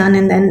could be done.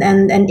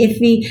 And if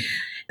we,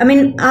 I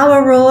mean,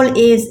 our role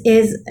is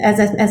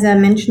as I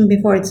mentioned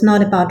before, it's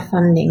not about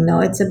funding. No,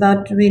 it's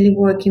about really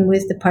working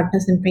with the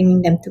partners and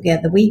bringing them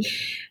together.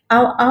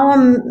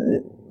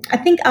 I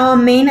think our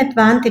main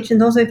advantage,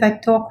 and also if I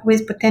talk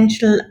with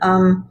potential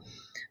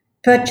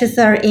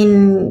purchaser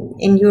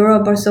in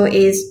Europe or so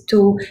is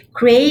to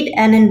create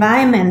an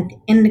environment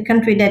in the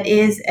country that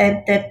is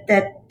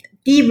that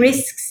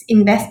de-risks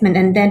investment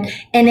and that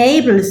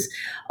enables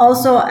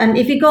also, and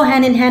if we go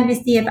hand in hand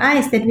with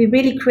DFIs, that we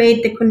really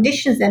create the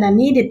conditions that are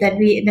needed,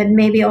 that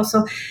maybe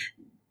also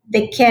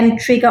they can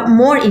trigger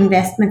more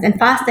investments and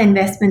faster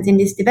investments in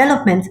these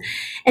developments.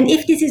 And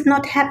if this is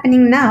not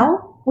happening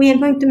now, we are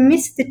going to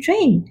miss the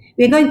train.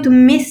 We are going to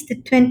miss the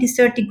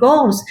 2030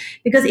 goals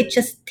because it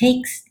just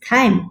takes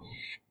time.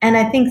 And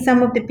I think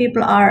some of the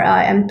people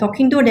I'm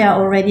talking to, they are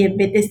already a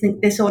bit,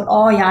 they thought,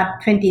 oh yeah,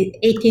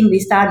 2018 we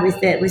start with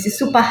the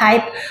super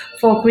hype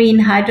for green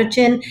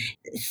hydrogen.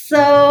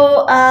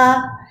 So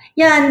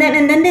yeah,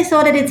 and then they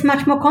saw that it's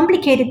much more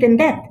complicated than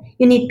that.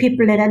 You need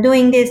people that are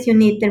doing this. You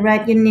need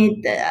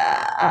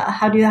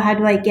how do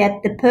I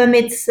get the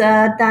permits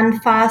done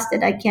fast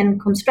that I can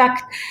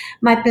construct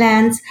my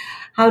plans?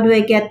 How do I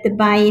get the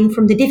buy-in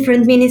from the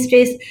different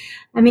ministries?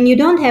 I mean, you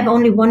don't have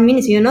only one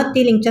ministry. You're not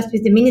dealing just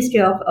with the Ministry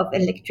of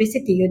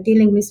Electricity. You're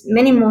dealing with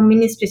many more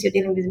ministries.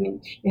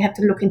 You have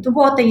to look into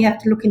water. You have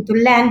to look into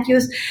land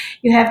use.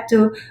 You have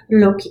to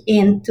look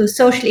into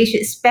social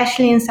issues,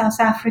 especially in South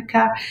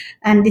Africa.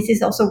 And this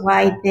is also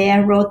why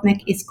their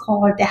roadmap is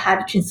called the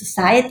Hydrogen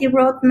Society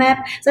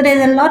Roadmap. So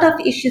there's a lot of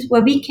issues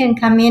where we can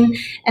come in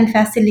and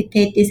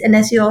facilitate this. And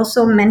as you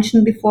also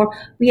mentioned before,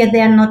 we are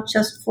there not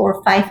just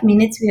for 5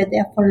 minutes. We are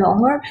there for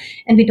longer,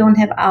 and we don't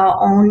have our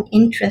own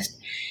interest.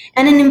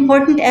 And an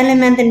important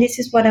element, and this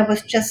is what I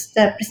was just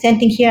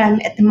presenting here,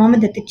 I'm at the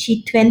moment at the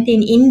G20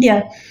 in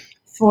India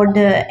for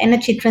the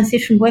Energy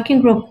Transition Working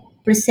Group,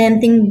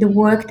 presenting the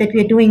work that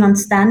we're doing on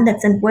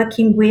standards and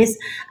working with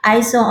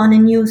ISO on a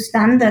new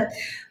standard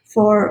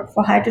for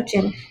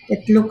hydrogen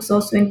that looks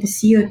also into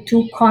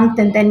CO2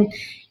 content. And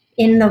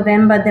in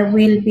November, there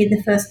will be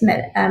the first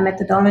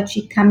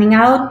methodology coming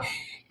out.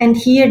 And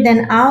here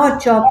then our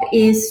job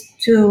is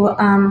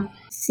to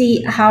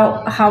see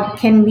how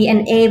can we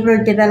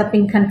enable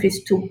developing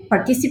countries to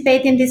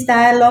participate in this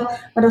dialogue,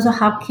 but also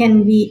how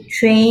can we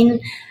train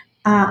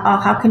or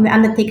how can we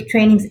undertake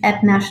trainings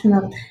at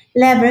national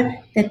level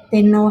that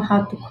they know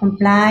how to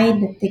comply,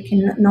 that they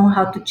can know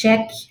how to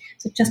check.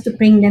 So just to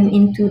bring them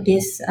into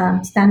this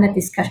standard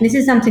discussion. This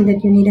is something that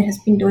UNIDO has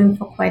been doing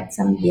for quite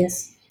some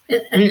years.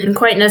 And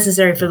quite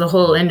necessary for the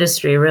whole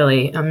industry,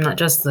 really, not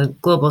just the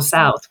global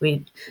south.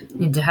 We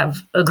need to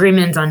have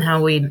agreements on how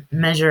we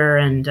measure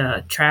and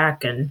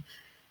track and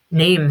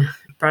name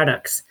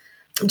products.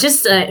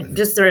 Just a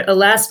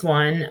last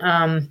one.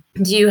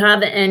 Do you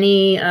have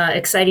any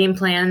exciting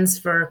plans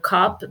for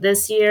COP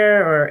this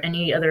year, or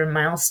any other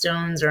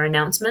milestones or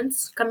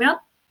announcements coming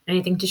up?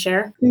 Anything to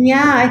share?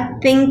 Yeah, I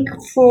think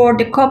for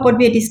the COP, what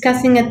we're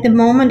discussing at the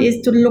moment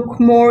is to look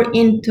more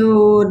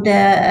into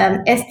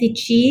the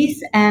SDGs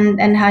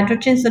and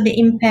hydrogen, so the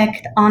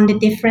impact on the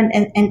different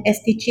and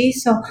SDGs.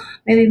 So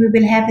maybe we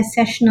will have a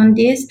session on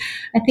this.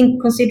 I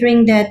think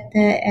considering that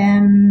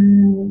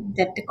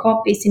the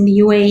COP is in the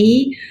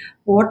UAE,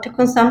 water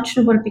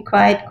consumption will be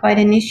quite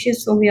an issue.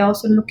 So we're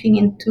also looking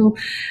into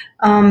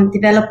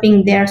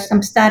developing there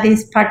some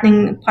studies,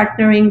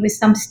 partnering with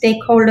some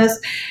stakeholders.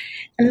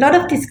 A lot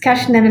of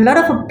discussion and a lot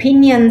of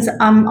opinions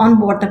on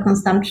water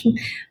consumption.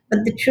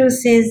 But the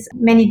truth is,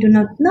 many do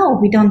not know.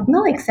 We don't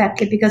know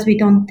exactly because we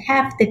don't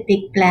have the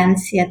big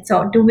plans yet.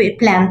 So do we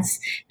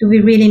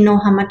really know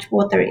how much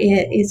water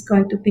is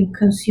going to be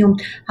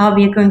consumed, how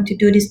we are going to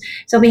do this?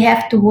 So we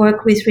have to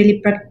work with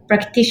really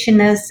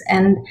practitioners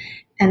and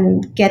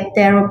get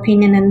their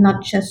opinion, and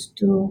not just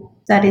do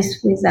studies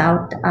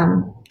without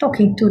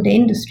talking to the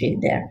industry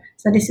there.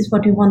 So this is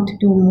what we want to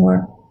do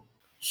more.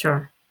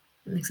 Sure.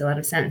 That makes a lot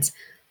of sense.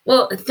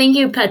 Well, thank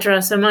you,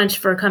 Petra, so much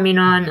for coming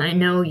on. I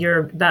know you're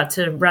about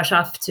to rush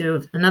off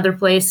to another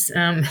place.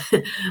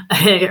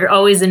 You're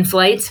always in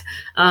flight.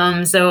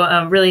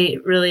 So really,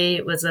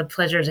 really was a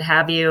pleasure to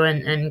have you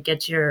and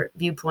get your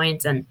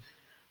viewpoints, and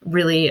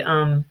really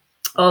all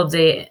of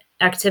the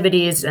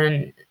activities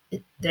and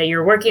that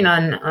you're working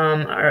on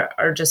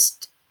are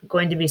just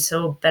going to be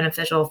so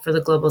beneficial for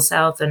the global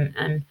south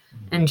and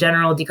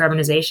general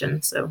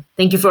decarbonization. So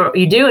thank you for what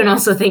you do, and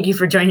also thank you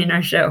for joining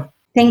our show.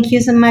 Thank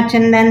you so much.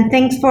 And then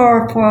thanks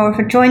for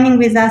joining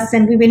with us.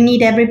 And we will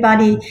need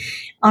everybody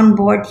on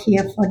board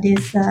here for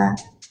this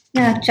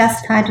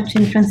just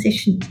hydrogen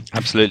transition.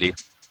 Absolutely.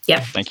 Yeah.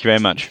 Thank you very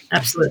much.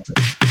 Absolutely.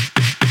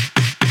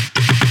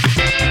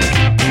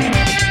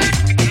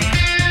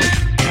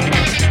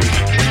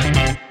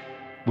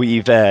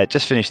 We've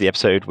just finished the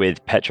episode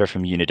with Petra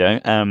from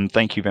UNIDO.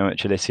 Thank you very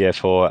much, Alicia,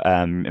 for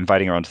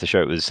inviting her onto the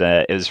show.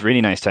 It was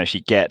really nice to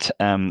actually get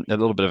a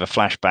little bit of a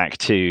flashback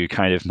to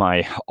kind of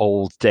my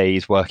old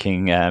days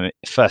working,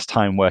 first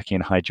time working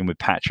in hydrogen with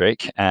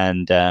Patrick,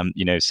 and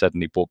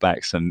suddenly brought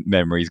back some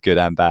memories, good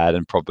and bad.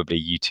 And probably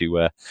you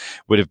two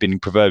would have been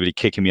proverbially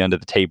kicking me under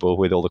the table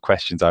with all the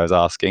questions I was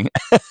asking.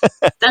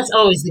 That's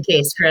always the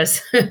case,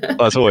 Chris.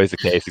 That's always the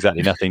case.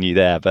 Exactly, nothing new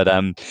there. But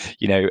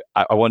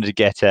I wanted to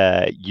get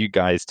you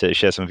guys to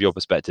share some of your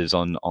perspectives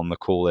on the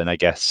call, and I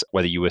guess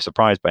whether you were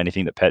surprised by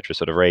anything that Petra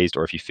sort of raised,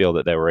 or if you feel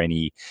that there were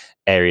any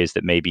areas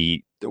that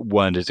maybe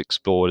weren't as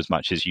explored as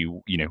much as we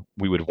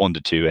would have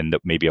wanted to, and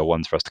that maybe are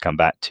ones for us to come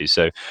back to.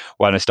 So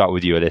why don't I start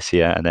with you,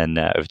 Alicia, and then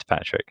over to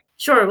Patrick?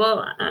 Sure.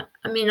 Well,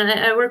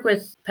 I work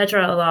with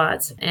Petra a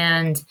lot,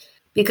 and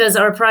because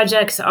our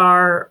projects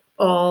are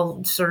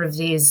all sort of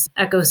these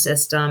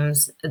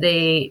ecosystems,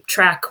 they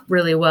track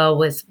really well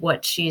with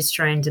what she's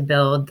trying to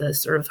build, the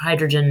sort of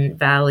hydrogen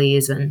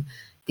valleys and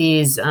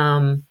these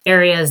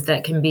areas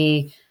that can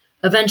be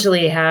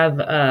eventually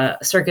have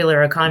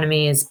circular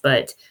economies,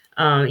 but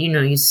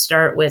you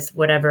start with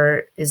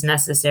whatever is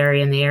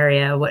necessary in the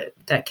area, what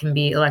that can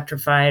be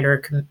electrified,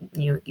 or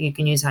you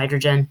can use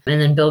hydrogen, and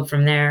then build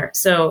from there.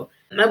 So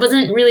I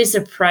wasn't really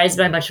surprised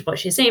by much of what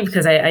she's saying,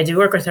 because I do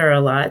work with her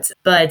a lot,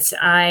 but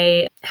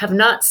I have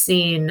not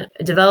seen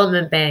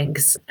development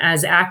banks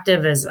as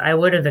active as I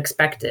would have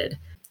expected.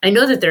 I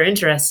know that they're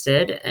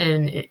interested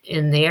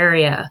in the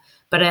area,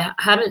 but I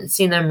haven't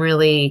seen them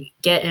really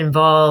get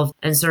involved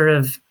and sort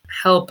of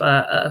help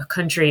a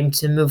country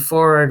to move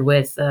forward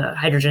with a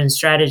hydrogen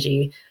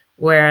strategy,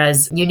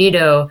 whereas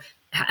UNIDO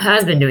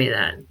has been doing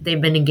that.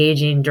 They've been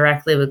engaging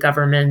directly with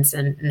governments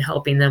and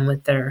helping them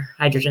with their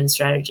hydrogen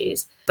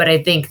strategies. But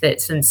I think that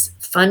since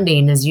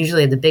funding is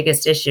usually the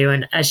biggest issue,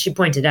 and as she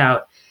pointed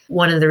out,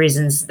 one of the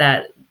reasons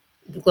that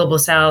the Global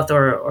South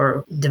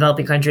or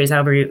developing countries,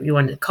 however you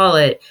want to call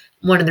it,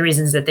 one of the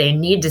reasons that they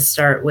need to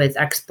start with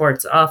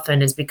exports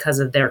often is because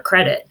of their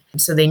credit.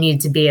 So they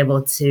need to be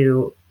able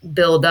to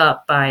build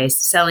up by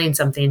selling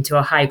something to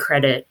a high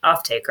credit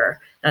off-taker.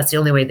 That's the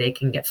only way they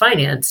can get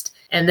financed.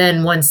 And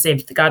then once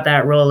they've got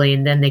that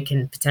rolling, then they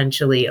can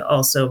potentially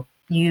also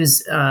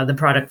use the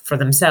product for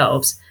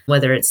themselves,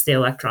 whether it's the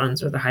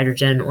electrons or the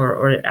hydrogen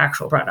or the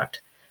actual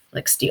product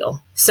like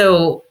steel.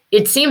 So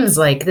it seems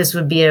like this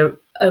would be a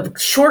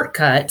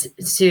shortcut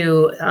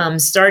to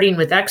starting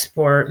with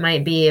export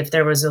might be if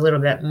there was a little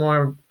bit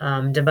more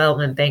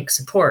development bank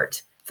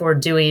support for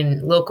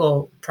doing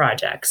local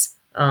projects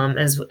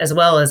as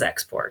well as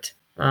export,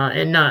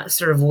 and not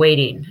sort of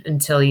waiting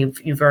until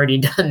you've already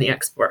done the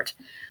export.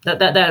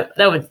 That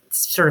would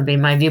sort of be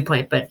my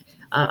viewpoint, but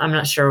I'm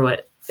not sure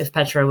if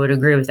Petra would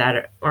agree with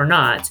that or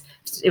not.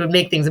 It would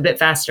make things a bit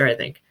faster, I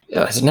think.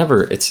 Yeah, it's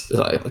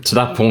to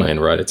that point,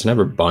 right? It's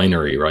never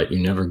binary, right? You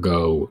never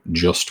go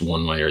just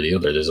one way or the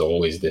other. There's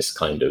always this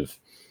kind of,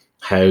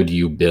 how do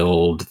you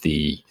build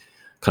the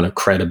kind of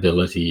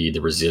credibility,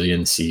 the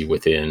resiliency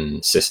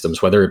within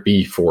systems, whether it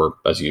be for,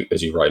 as you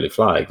rightly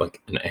flagged,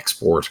 like an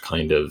export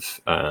kind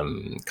of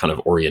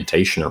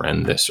orientation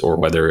around this, or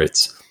whether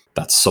it's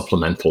that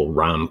supplemental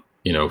ramp,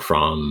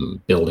 from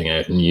building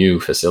out new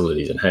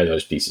facilities and how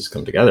those pieces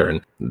come together.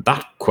 And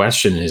that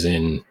question is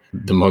in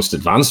the most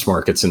advanced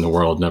markets in the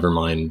world, never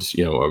mind,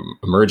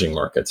 emerging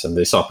markets. And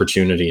this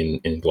opportunity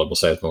in Global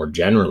South more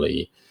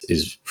generally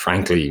is,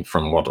 frankly,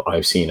 from what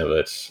I've seen of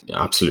it,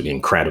 absolutely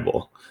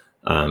incredible.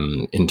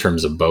 In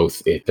terms of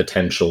both a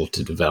potential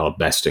to develop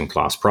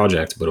best-in-class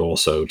projects, but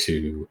also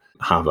to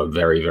have a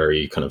very,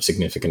 very kind of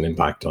significant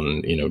impact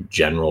on,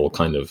 general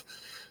kind of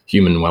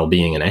human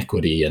well-being and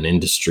equity and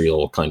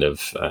industrial kind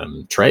of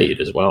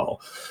trade as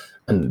well.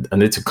 And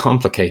it's a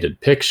complicated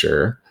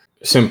picture.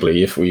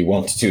 Simply, if we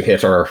want to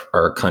hit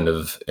our kind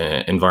of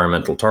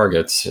environmental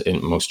targets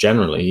most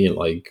generally,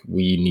 like,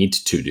 we need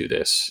to do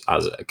this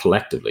as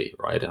collectively,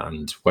 right?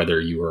 And whether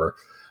you are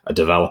a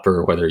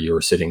developer, whether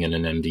you're sitting in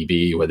an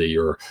MDB, whether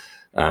you're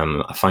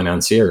a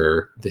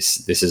financier,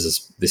 this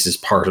is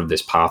part of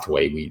this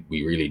pathway. We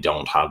really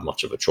don't have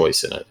much of a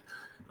choice in it.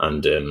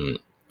 And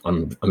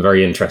I'm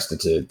very interested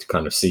to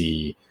kind of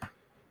see,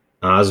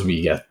 as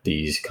we get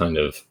these kind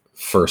of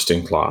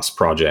first-in-class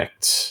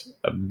projects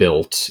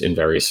built in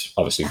various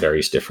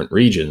different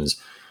regions,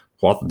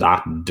 what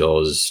that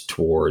does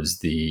towards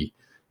the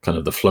kind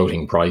of the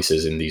floating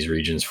prices in these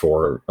regions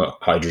for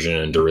hydrogen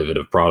and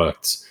derivative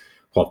products,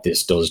 what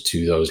this does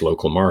to those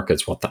local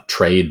markets, what that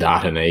trade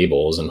that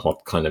enables, and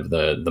what kind of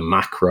the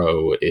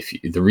macro,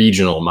 the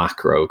regional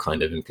macro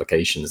kind of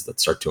implications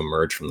that start to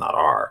emerge from that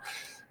are.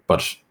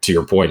 But to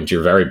your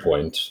very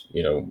point,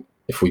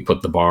 if we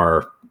put the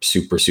bar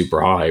super,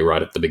 super high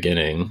right at the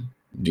beginning,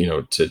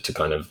 to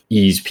kind of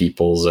ease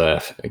people's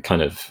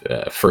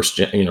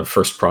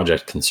first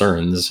project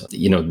concerns,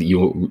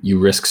 you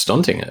risk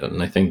stunting it.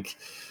 And I think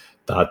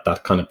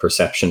that kind of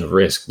perception of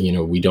risk,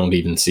 we don't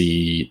even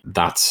see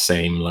that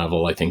same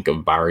level, I think,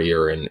 of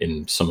barrier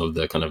in some of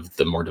the kind of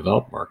the more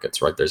developed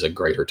markets, right? There's a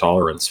greater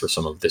tolerance for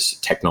some of this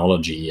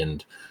technology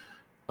and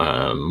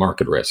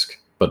market risk.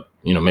 But,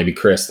 maybe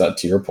Chris, that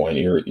to your point,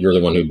 you're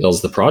the one who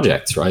builds the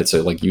projects, right?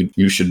 So like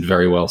you should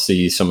very well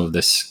see some of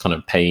this kind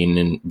of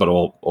pain, but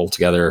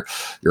altogether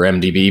your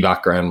MDB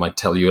background might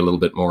tell you a little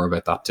bit more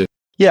about that too.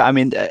 Yeah, I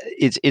mean,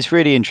 it's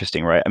really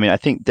interesting, right? I mean, I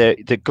think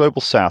the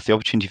Global South, the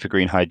opportunity for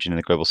green hydrogen in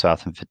the Global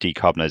South and for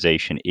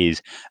decarbonization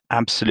is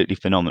absolutely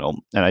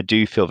phenomenal. And I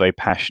do feel very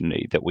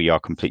passionately that we are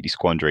completely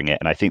squandering it.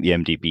 And I think the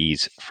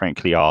MDBs,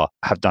 frankly,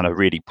 have done a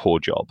really poor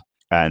job.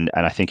 And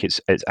I think it's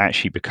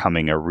actually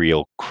becoming a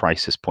real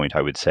crisis point,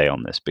 I would say,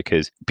 on this,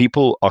 because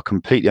people are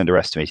completely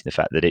underestimating the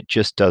fact that it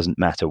just doesn't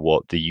matter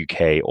what the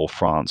UK or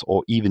France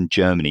or even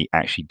Germany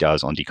actually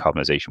does on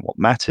decarbonization. What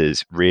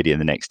matters really in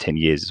the next 10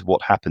 years is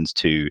what happens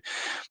to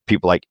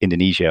people like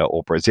Indonesia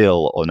or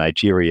Brazil or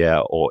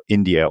Nigeria or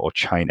India or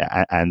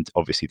China and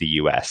obviously the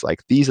US.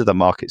 Like, these are the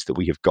markets that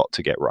we have got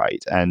to get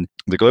right. And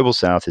the global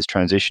south is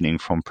transitioning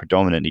from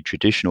predominantly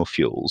traditional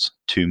fuels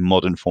to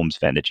modern forms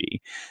of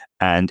energy.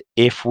 And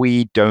if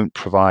we don't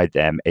provide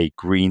them a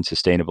green,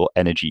 sustainable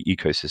energy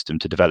ecosystem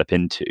to develop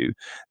into,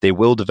 they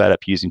will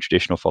develop using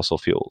traditional fossil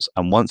fuels.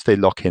 And once they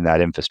lock in that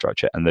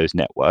infrastructure and those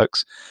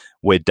networks,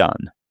 we're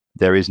done.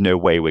 There is no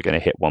way we're going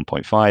to hit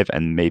 1.5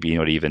 and maybe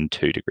not even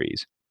 2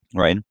 degrees,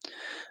 right?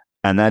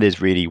 And that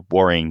is really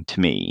worrying to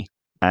me.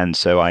 And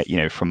so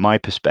from my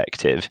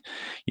perspective,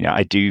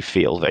 I do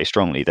feel very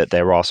strongly that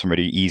there are some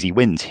really easy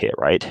wins here,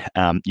 right?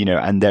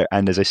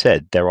 And as I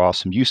said, there are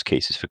some use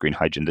cases for green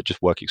hydrogen that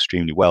just work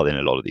extremely well in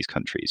a lot of these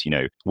countries.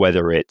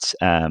 Whether it's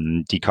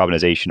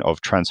decarbonization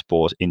of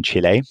transport in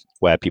Chile,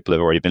 where people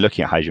have already been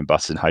looking at hydrogen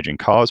buses and hydrogen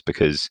cars,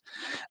 because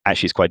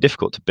actually it's quite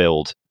difficult to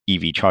build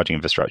EV charging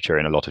infrastructure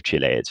in a lot of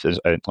Chile. It's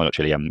not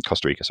Chile,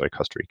 Costa Rica,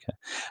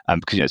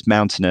 because it's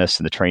mountainous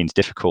and the terrain's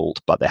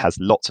difficult, but it has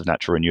lots of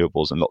natural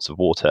renewables and lots of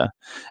water,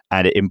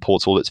 and it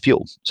imports all its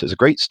fuel. So it's a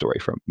great story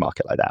for a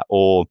market like that.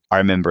 Or I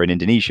remember in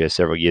Indonesia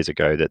several years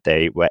ago that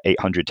they were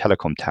 800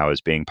 telecom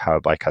towers being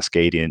powered by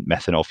Cascadian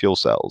methanol fuel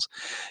cells.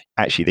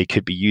 Actually, they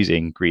could be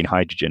using green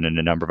hydrogen and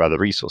a number of other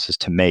resources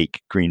to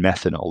make green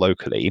methanol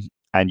locally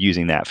and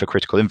using that for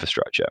critical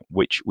infrastructure,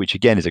 which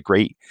again is a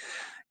great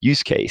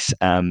use case.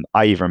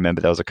 I even remember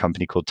there was a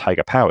company called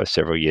Tiger Power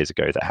several years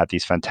ago that had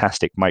these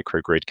fantastic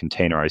microgrid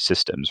containerized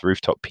systems,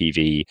 rooftop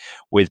PV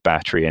with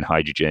battery and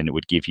hydrogen. It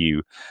would give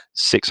you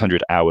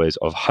 600 hours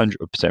of 100%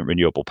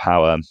 renewable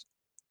power.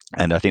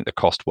 And I think the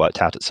cost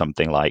worked out at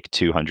something like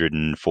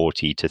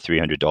 $240 to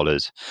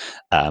 $300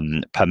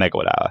 per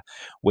megawatt hour,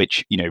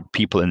 which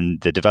people in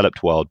the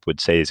developed world would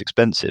say is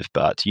expensive,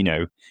 but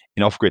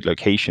in off-grid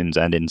locations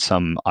and in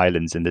some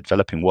islands in the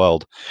developing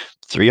world,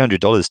 $300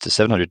 to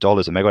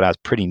 $700 a megawatt hour is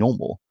pretty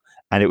normal.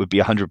 And it would be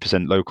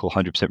 100% local,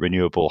 100%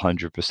 renewable,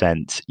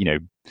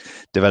 100%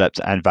 developed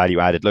and value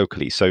added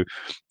locally. So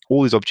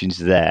all these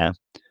opportunities are there,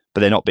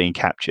 but they're not being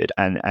captured.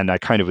 And I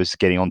kind of was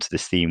getting onto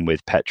this theme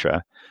with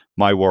Petra.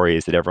 My worry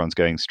is that everyone's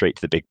going straight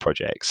to the big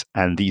projects,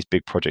 and these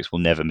big projects will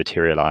never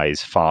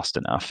materialize fast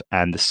enough.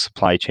 And the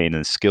supply chain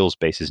and the skills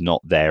base is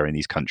not there in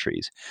these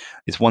countries.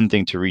 It's one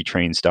thing to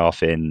retrain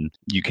staff in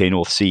UK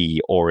North Sea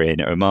or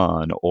in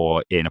Oman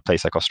or in a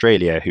place like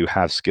Australia who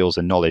have skills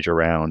and knowledge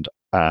around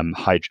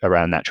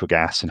around natural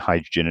gas and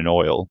hydrogen and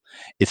oil.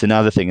 It's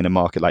another thing in a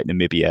market like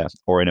Namibia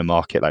or in a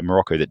market like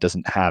Morocco that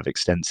doesn't have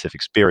extensive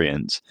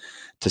experience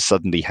to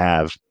suddenly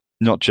have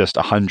not just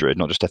 100,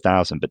 not just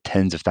 1,000, but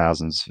tens of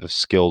thousands of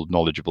skilled,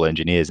 knowledgeable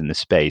engineers in this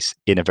space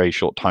in a very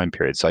short time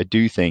period. So I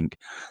do think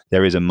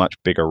there is a much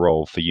bigger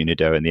role for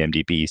UNIDO and the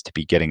MDBs to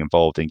be getting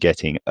involved in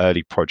getting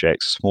early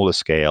projects, smaller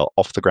scale,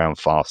 off the ground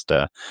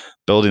faster,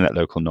 building that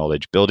local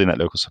knowledge, building that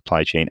local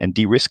supply chain, and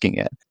de-risking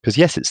it. Because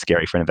yes, it's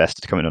scary for an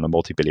investor to come in on a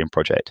multi-billion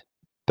project,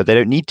 but they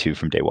don't need to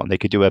from day one. They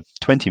could do a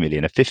 20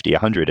 million, a 50,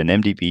 100, and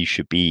MDB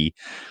should be,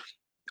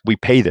 we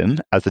pay them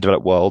as the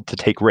developed world to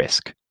take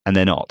risk, and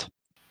they're not.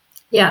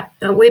 Yeah,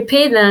 we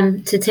pay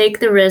them to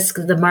take the risk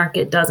the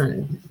market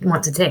doesn't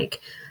want to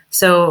take.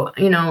 So,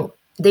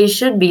 they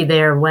should be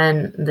there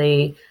when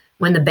the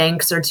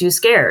banks are too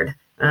scared,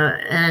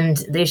 and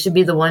they should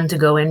be the one to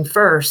go in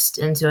first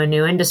into a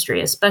new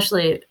industry,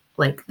 especially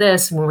like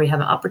this, where we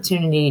have an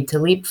opportunity to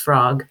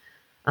leapfrog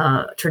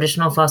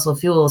traditional fossil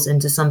fuels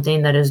into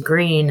something that is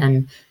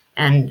green.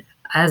 And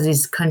as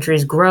these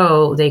countries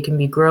grow, they can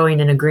be growing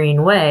in a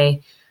green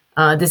way.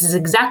 This is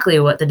exactly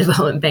what the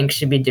development banks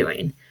should be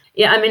doing.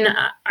 Yeah, I mean,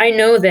 I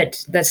know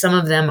that some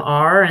of them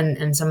are,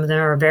 and some of them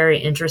are very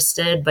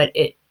interested, but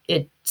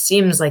it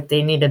seems like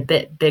they need a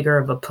bit bigger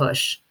of a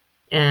push.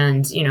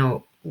 And,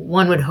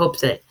 one would hope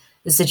that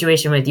the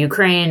situation with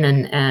Ukraine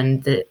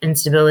and the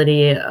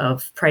instability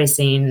of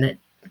pricing that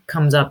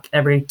comes up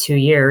every 2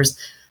 years,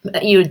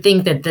 you would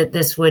think that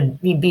this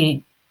would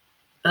be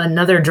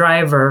another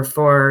driver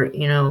for,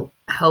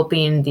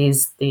 helping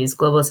these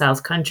global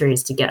South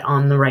countries to get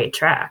on the right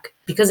track,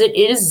 because it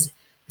is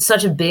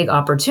such a big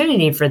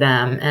opportunity for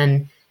them.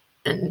 And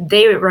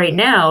they right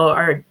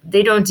now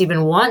they don't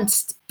even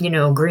want,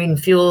 green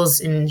fuels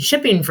in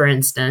shipping, for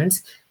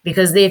instance,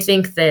 because they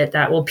think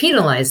that will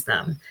penalize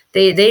them.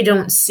 They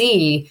don't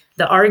see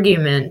the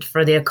argument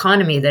for the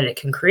economy that it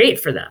can create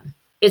for them.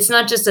 It's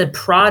not just a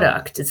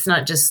product. It's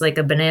not just like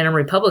a banana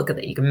republic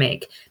that you can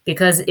make,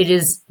 because it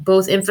is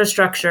both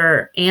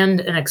infrastructure and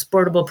an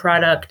exportable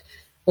product,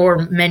 or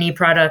many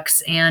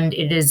products. And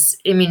is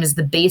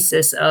the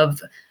basis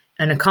of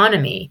an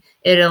economy.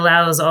 It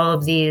allows all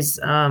of these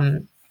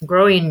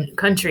growing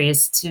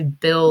countries to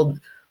build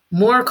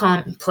more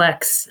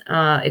complex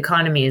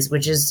economies,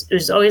 which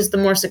is always the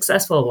more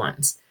successful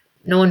ones.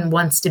 No one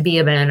wants to be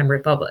a banana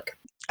republic.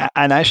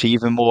 And actually,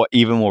 even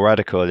more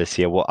radical this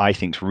year, what I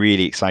think is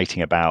really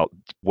exciting about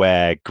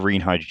where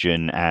green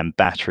hydrogen and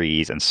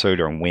batteries and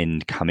solar and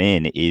wind come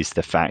in is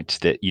the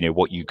fact that,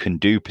 what you can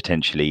do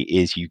potentially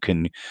is you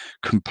can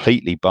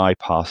completely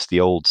bypass the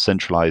old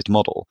centralized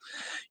model.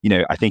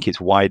 I think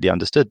it's widely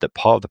understood that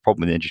part of the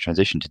problem with energy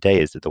transition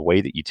today is that the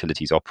way that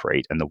utilities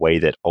operate and the way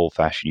that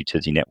old-fashioned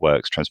utility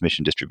networks,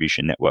 transmission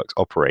distribution networks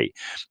operate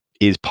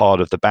is part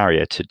of the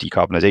barrier to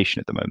decarbonization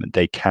at the moment.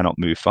 They cannot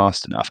move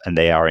fast enough, and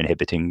they are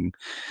inhibiting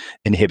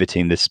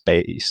the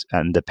space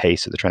and the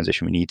pace of the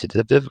transition we need to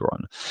deliver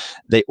on.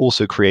 They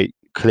also create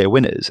clear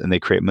winners and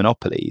they create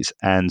monopolies.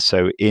 And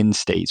so in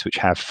states which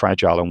have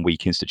fragile and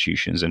weak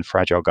institutions and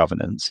fragile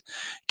governance,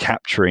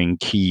 capturing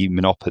key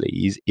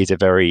monopolies is a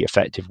very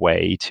effective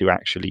way to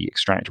actually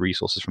extract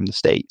resources from the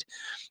state.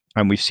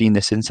 And we've seen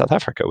this in South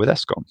Africa with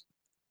Eskom.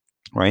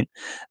 Right.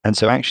 And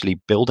so actually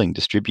building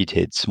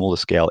distributed smaller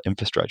scale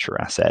infrastructure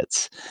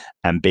assets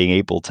and being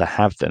able to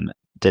have them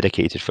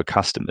dedicated for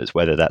customers,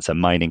 whether that's a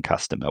mining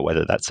customer,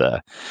 whether that's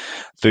a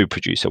food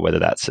producer, whether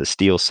that's a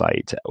steel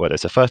site, whether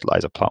it's a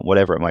fertilizer plant,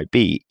 whatever it might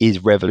be,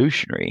 is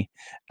revolutionary.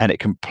 And it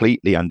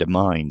completely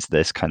undermines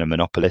this kind of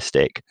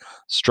monopolistic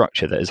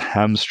structure that has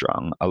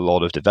hamstrung a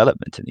lot of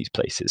development in these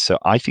places. So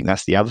I think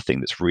that's the other thing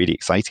that's really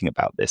exciting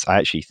about this. I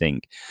actually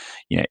think,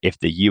 if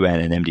the UN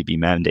and MDB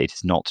mandate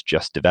is not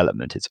just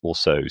development, it's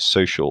also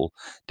social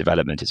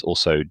development, it's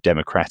also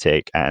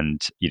democratic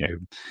and,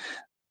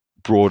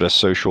 broader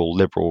social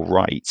liberal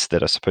rights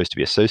that are supposed to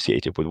be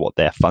associated with what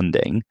they're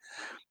funding,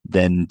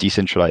 then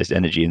decentralized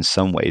energy in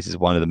some ways is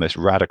one of the most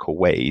radical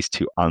ways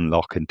to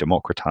unlock and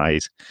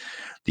democratize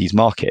these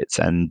markets,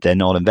 and they're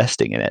not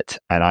investing in it.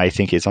 And I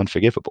think it's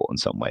unforgivable in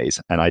some ways.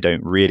 And I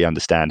don't really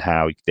understand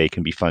how they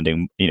can be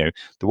funding, the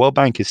World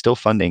Bank is still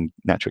funding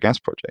natural gas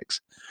projects.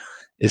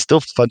 It's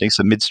still funding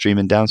some midstream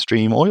and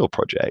downstream oil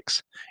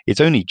projects. They've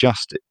only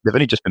just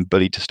been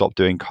bullied to stop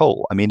doing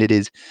coal. I mean,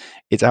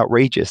 it's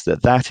outrageous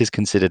that is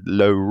considered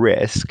low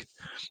risk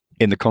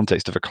in the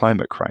context of a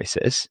climate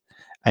crisis,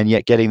 and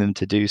yet getting them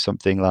to do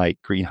something like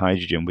green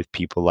hydrogen with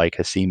people like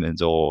a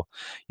Siemens or,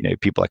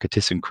 people like a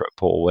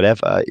ThyssenKrupp or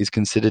whatever is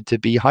considered to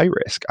be high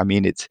risk. I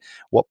mean, it's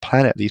what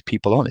planet these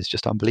people on is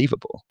just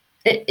unbelievable.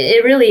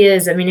 It really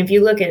is. I mean, if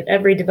you look at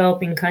every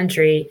developing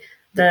country,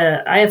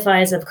 the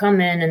IFIs have come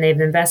in and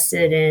they've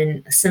invested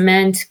in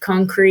cement,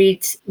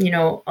 concrete,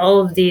 all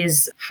of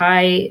these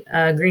high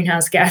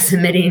greenhouse gas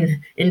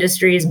emitting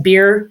industries.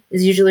 Beer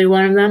is usually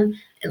one of them.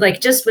 Like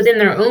just within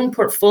their own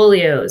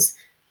portfolios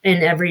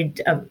in every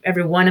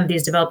one of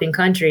these developing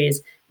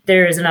countries,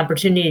 there is an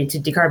opportunity to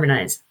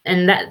decarbonize.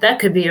 And that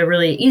could be a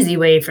really easy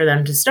way for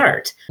them to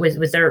start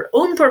with their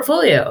own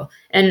portfolio.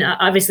 And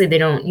obviously they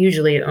don't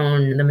usually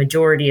own the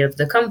majority of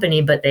the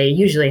company, but they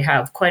usually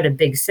have quite a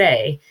big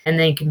say, and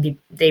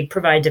they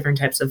provide different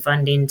types of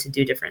funding to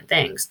do different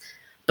things.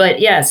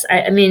 But yes,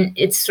 I mean,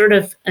 it's sort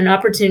of an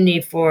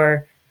opportunity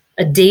for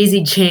a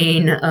daisy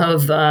chain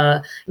of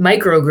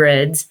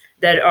microgrids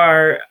that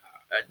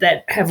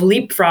have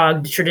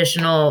leapfrogged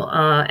traditional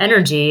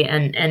energy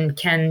and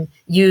can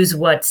use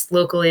what's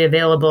locally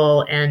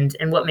available and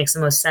what makes the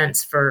most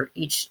sense for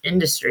each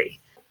industry.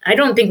 I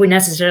don't think we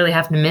necessarily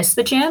have to miss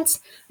the chance.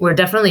 We're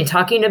definitely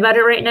talking about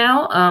it right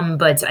now,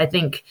 but I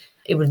think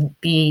it would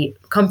be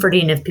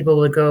comforting if people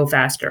would go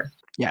faster.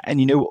 Yeah, and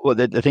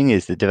the thing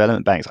is, the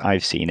development banks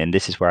I've seen, and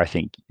this is where I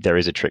think there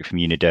is a trick from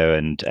UNIDO,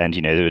 and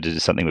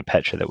there's something with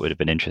Petra that would have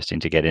been interesting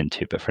to get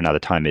into, but for another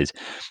time, is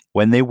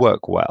when they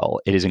work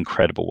well, it is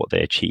incredible what they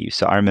achieve.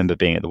 So I remember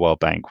being at the World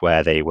Bank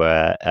where they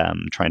were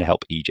trying to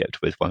help Egypt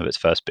with one of its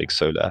first big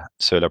solar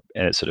sort of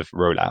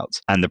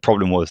rollouts, and the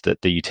problem was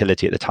that the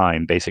utility at the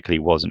time basically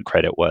wasn't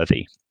credit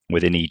worthy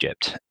within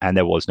Egypt, and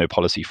there was no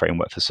policy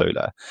framework for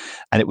solar.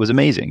 And it was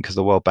amazing because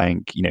the World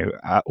Bank,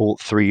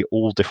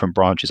 all different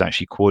branches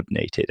actually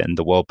coordinated, and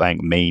the World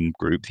Bank main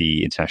group,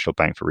 the International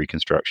Bank for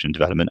Reconstruction and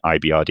Development,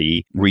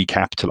 IBRD,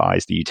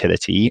 recapitalized the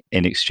utility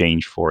in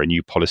exchange for a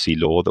new policy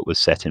law that was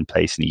set in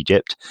place in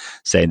Egypt,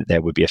 saying that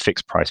there would be a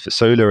fixed price for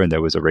solar and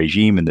there was a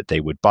regime and that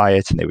they would buy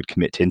it and they would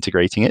commit to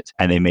integrating it,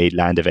 and they made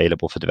land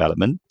available for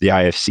development. The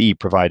IFC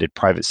provided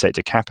private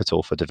sector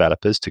capital for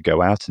developers to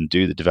go out and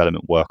do the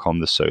development work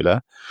on the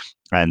solar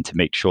and to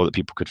make sure that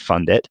people could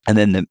fund it. And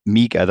then the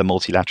MIGA, the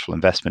Multilateral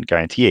Investment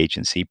Guarantee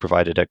Agency,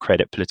 provided a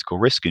credit political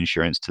risk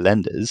insurance to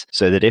lenders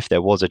so that if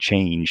there was a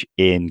change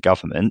in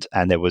government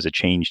and there was a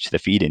change to the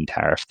feed-in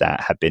tariff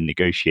that had been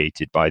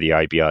negotiated by the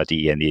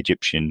IBRD and the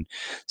Egyptian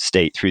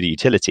state through the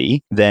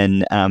utility, then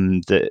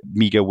the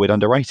MIGA would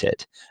underwrite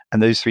it.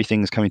 And those three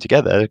things coming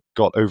together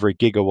got over a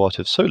gigawatt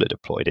of solar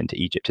deployed into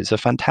Egypt. It's a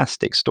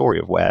fantastic story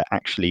of where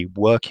actually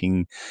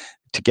working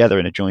together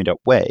in a joined up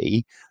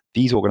way,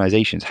 these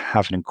organizations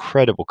have an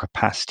incredible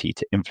capacity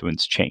to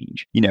influence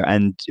change.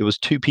 And it was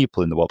two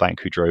people in the World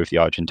Bank who drove the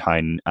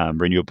Argentine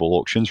renewable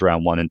auctions,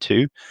 round 1 and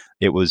 2.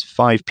 It was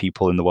 5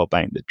 people in the World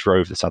Bank that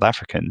drove the South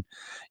African,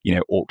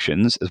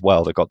 auctions as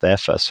well, that got their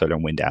first solar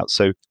and wind out.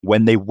 So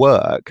when they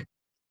work,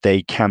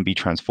 they can be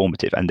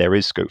transformative, and there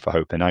is scope for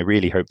hope. And I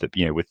really hope that,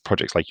 with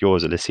projects like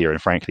yours, Alicia,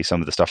 and frankly,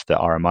 some of the stuff that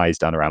RMI has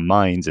done around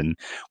mines and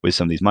with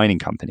some of these mining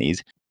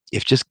companies,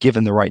 if just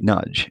given the right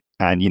nudge,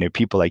 and,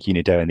 people like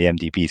UNIDO and the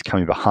MDBs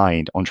coming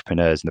behind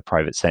entrepreneurs in the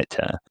private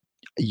sector,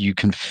 you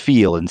can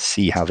feel and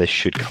see how this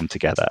should come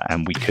together.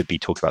 And we could be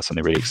talking about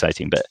something really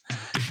exciting, but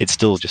it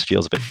still just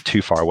feels a bit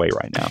too far away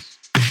right now.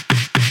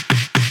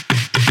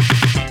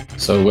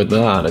 So with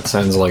that, it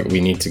sounds like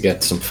we need to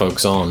get some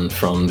folks on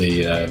from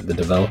the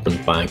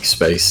development bank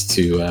space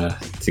to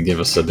give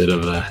us a bit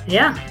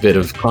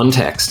of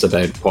context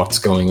about what's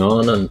going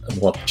on and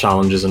what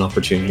challenges and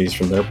opportunities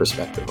from their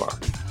perspective are.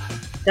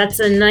 That's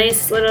a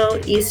nice little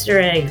Easter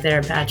egg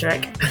there,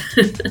 Patrick.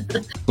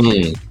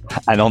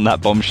 And on that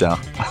bombshell.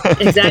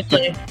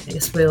 Exactly. I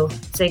guess we'll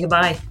say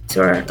goodbye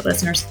to our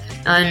listeners.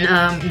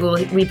 And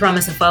we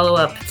promise a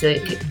follow-up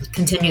to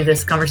continue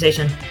this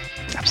conversation.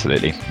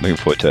 Absolutely. Looking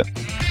forward to it.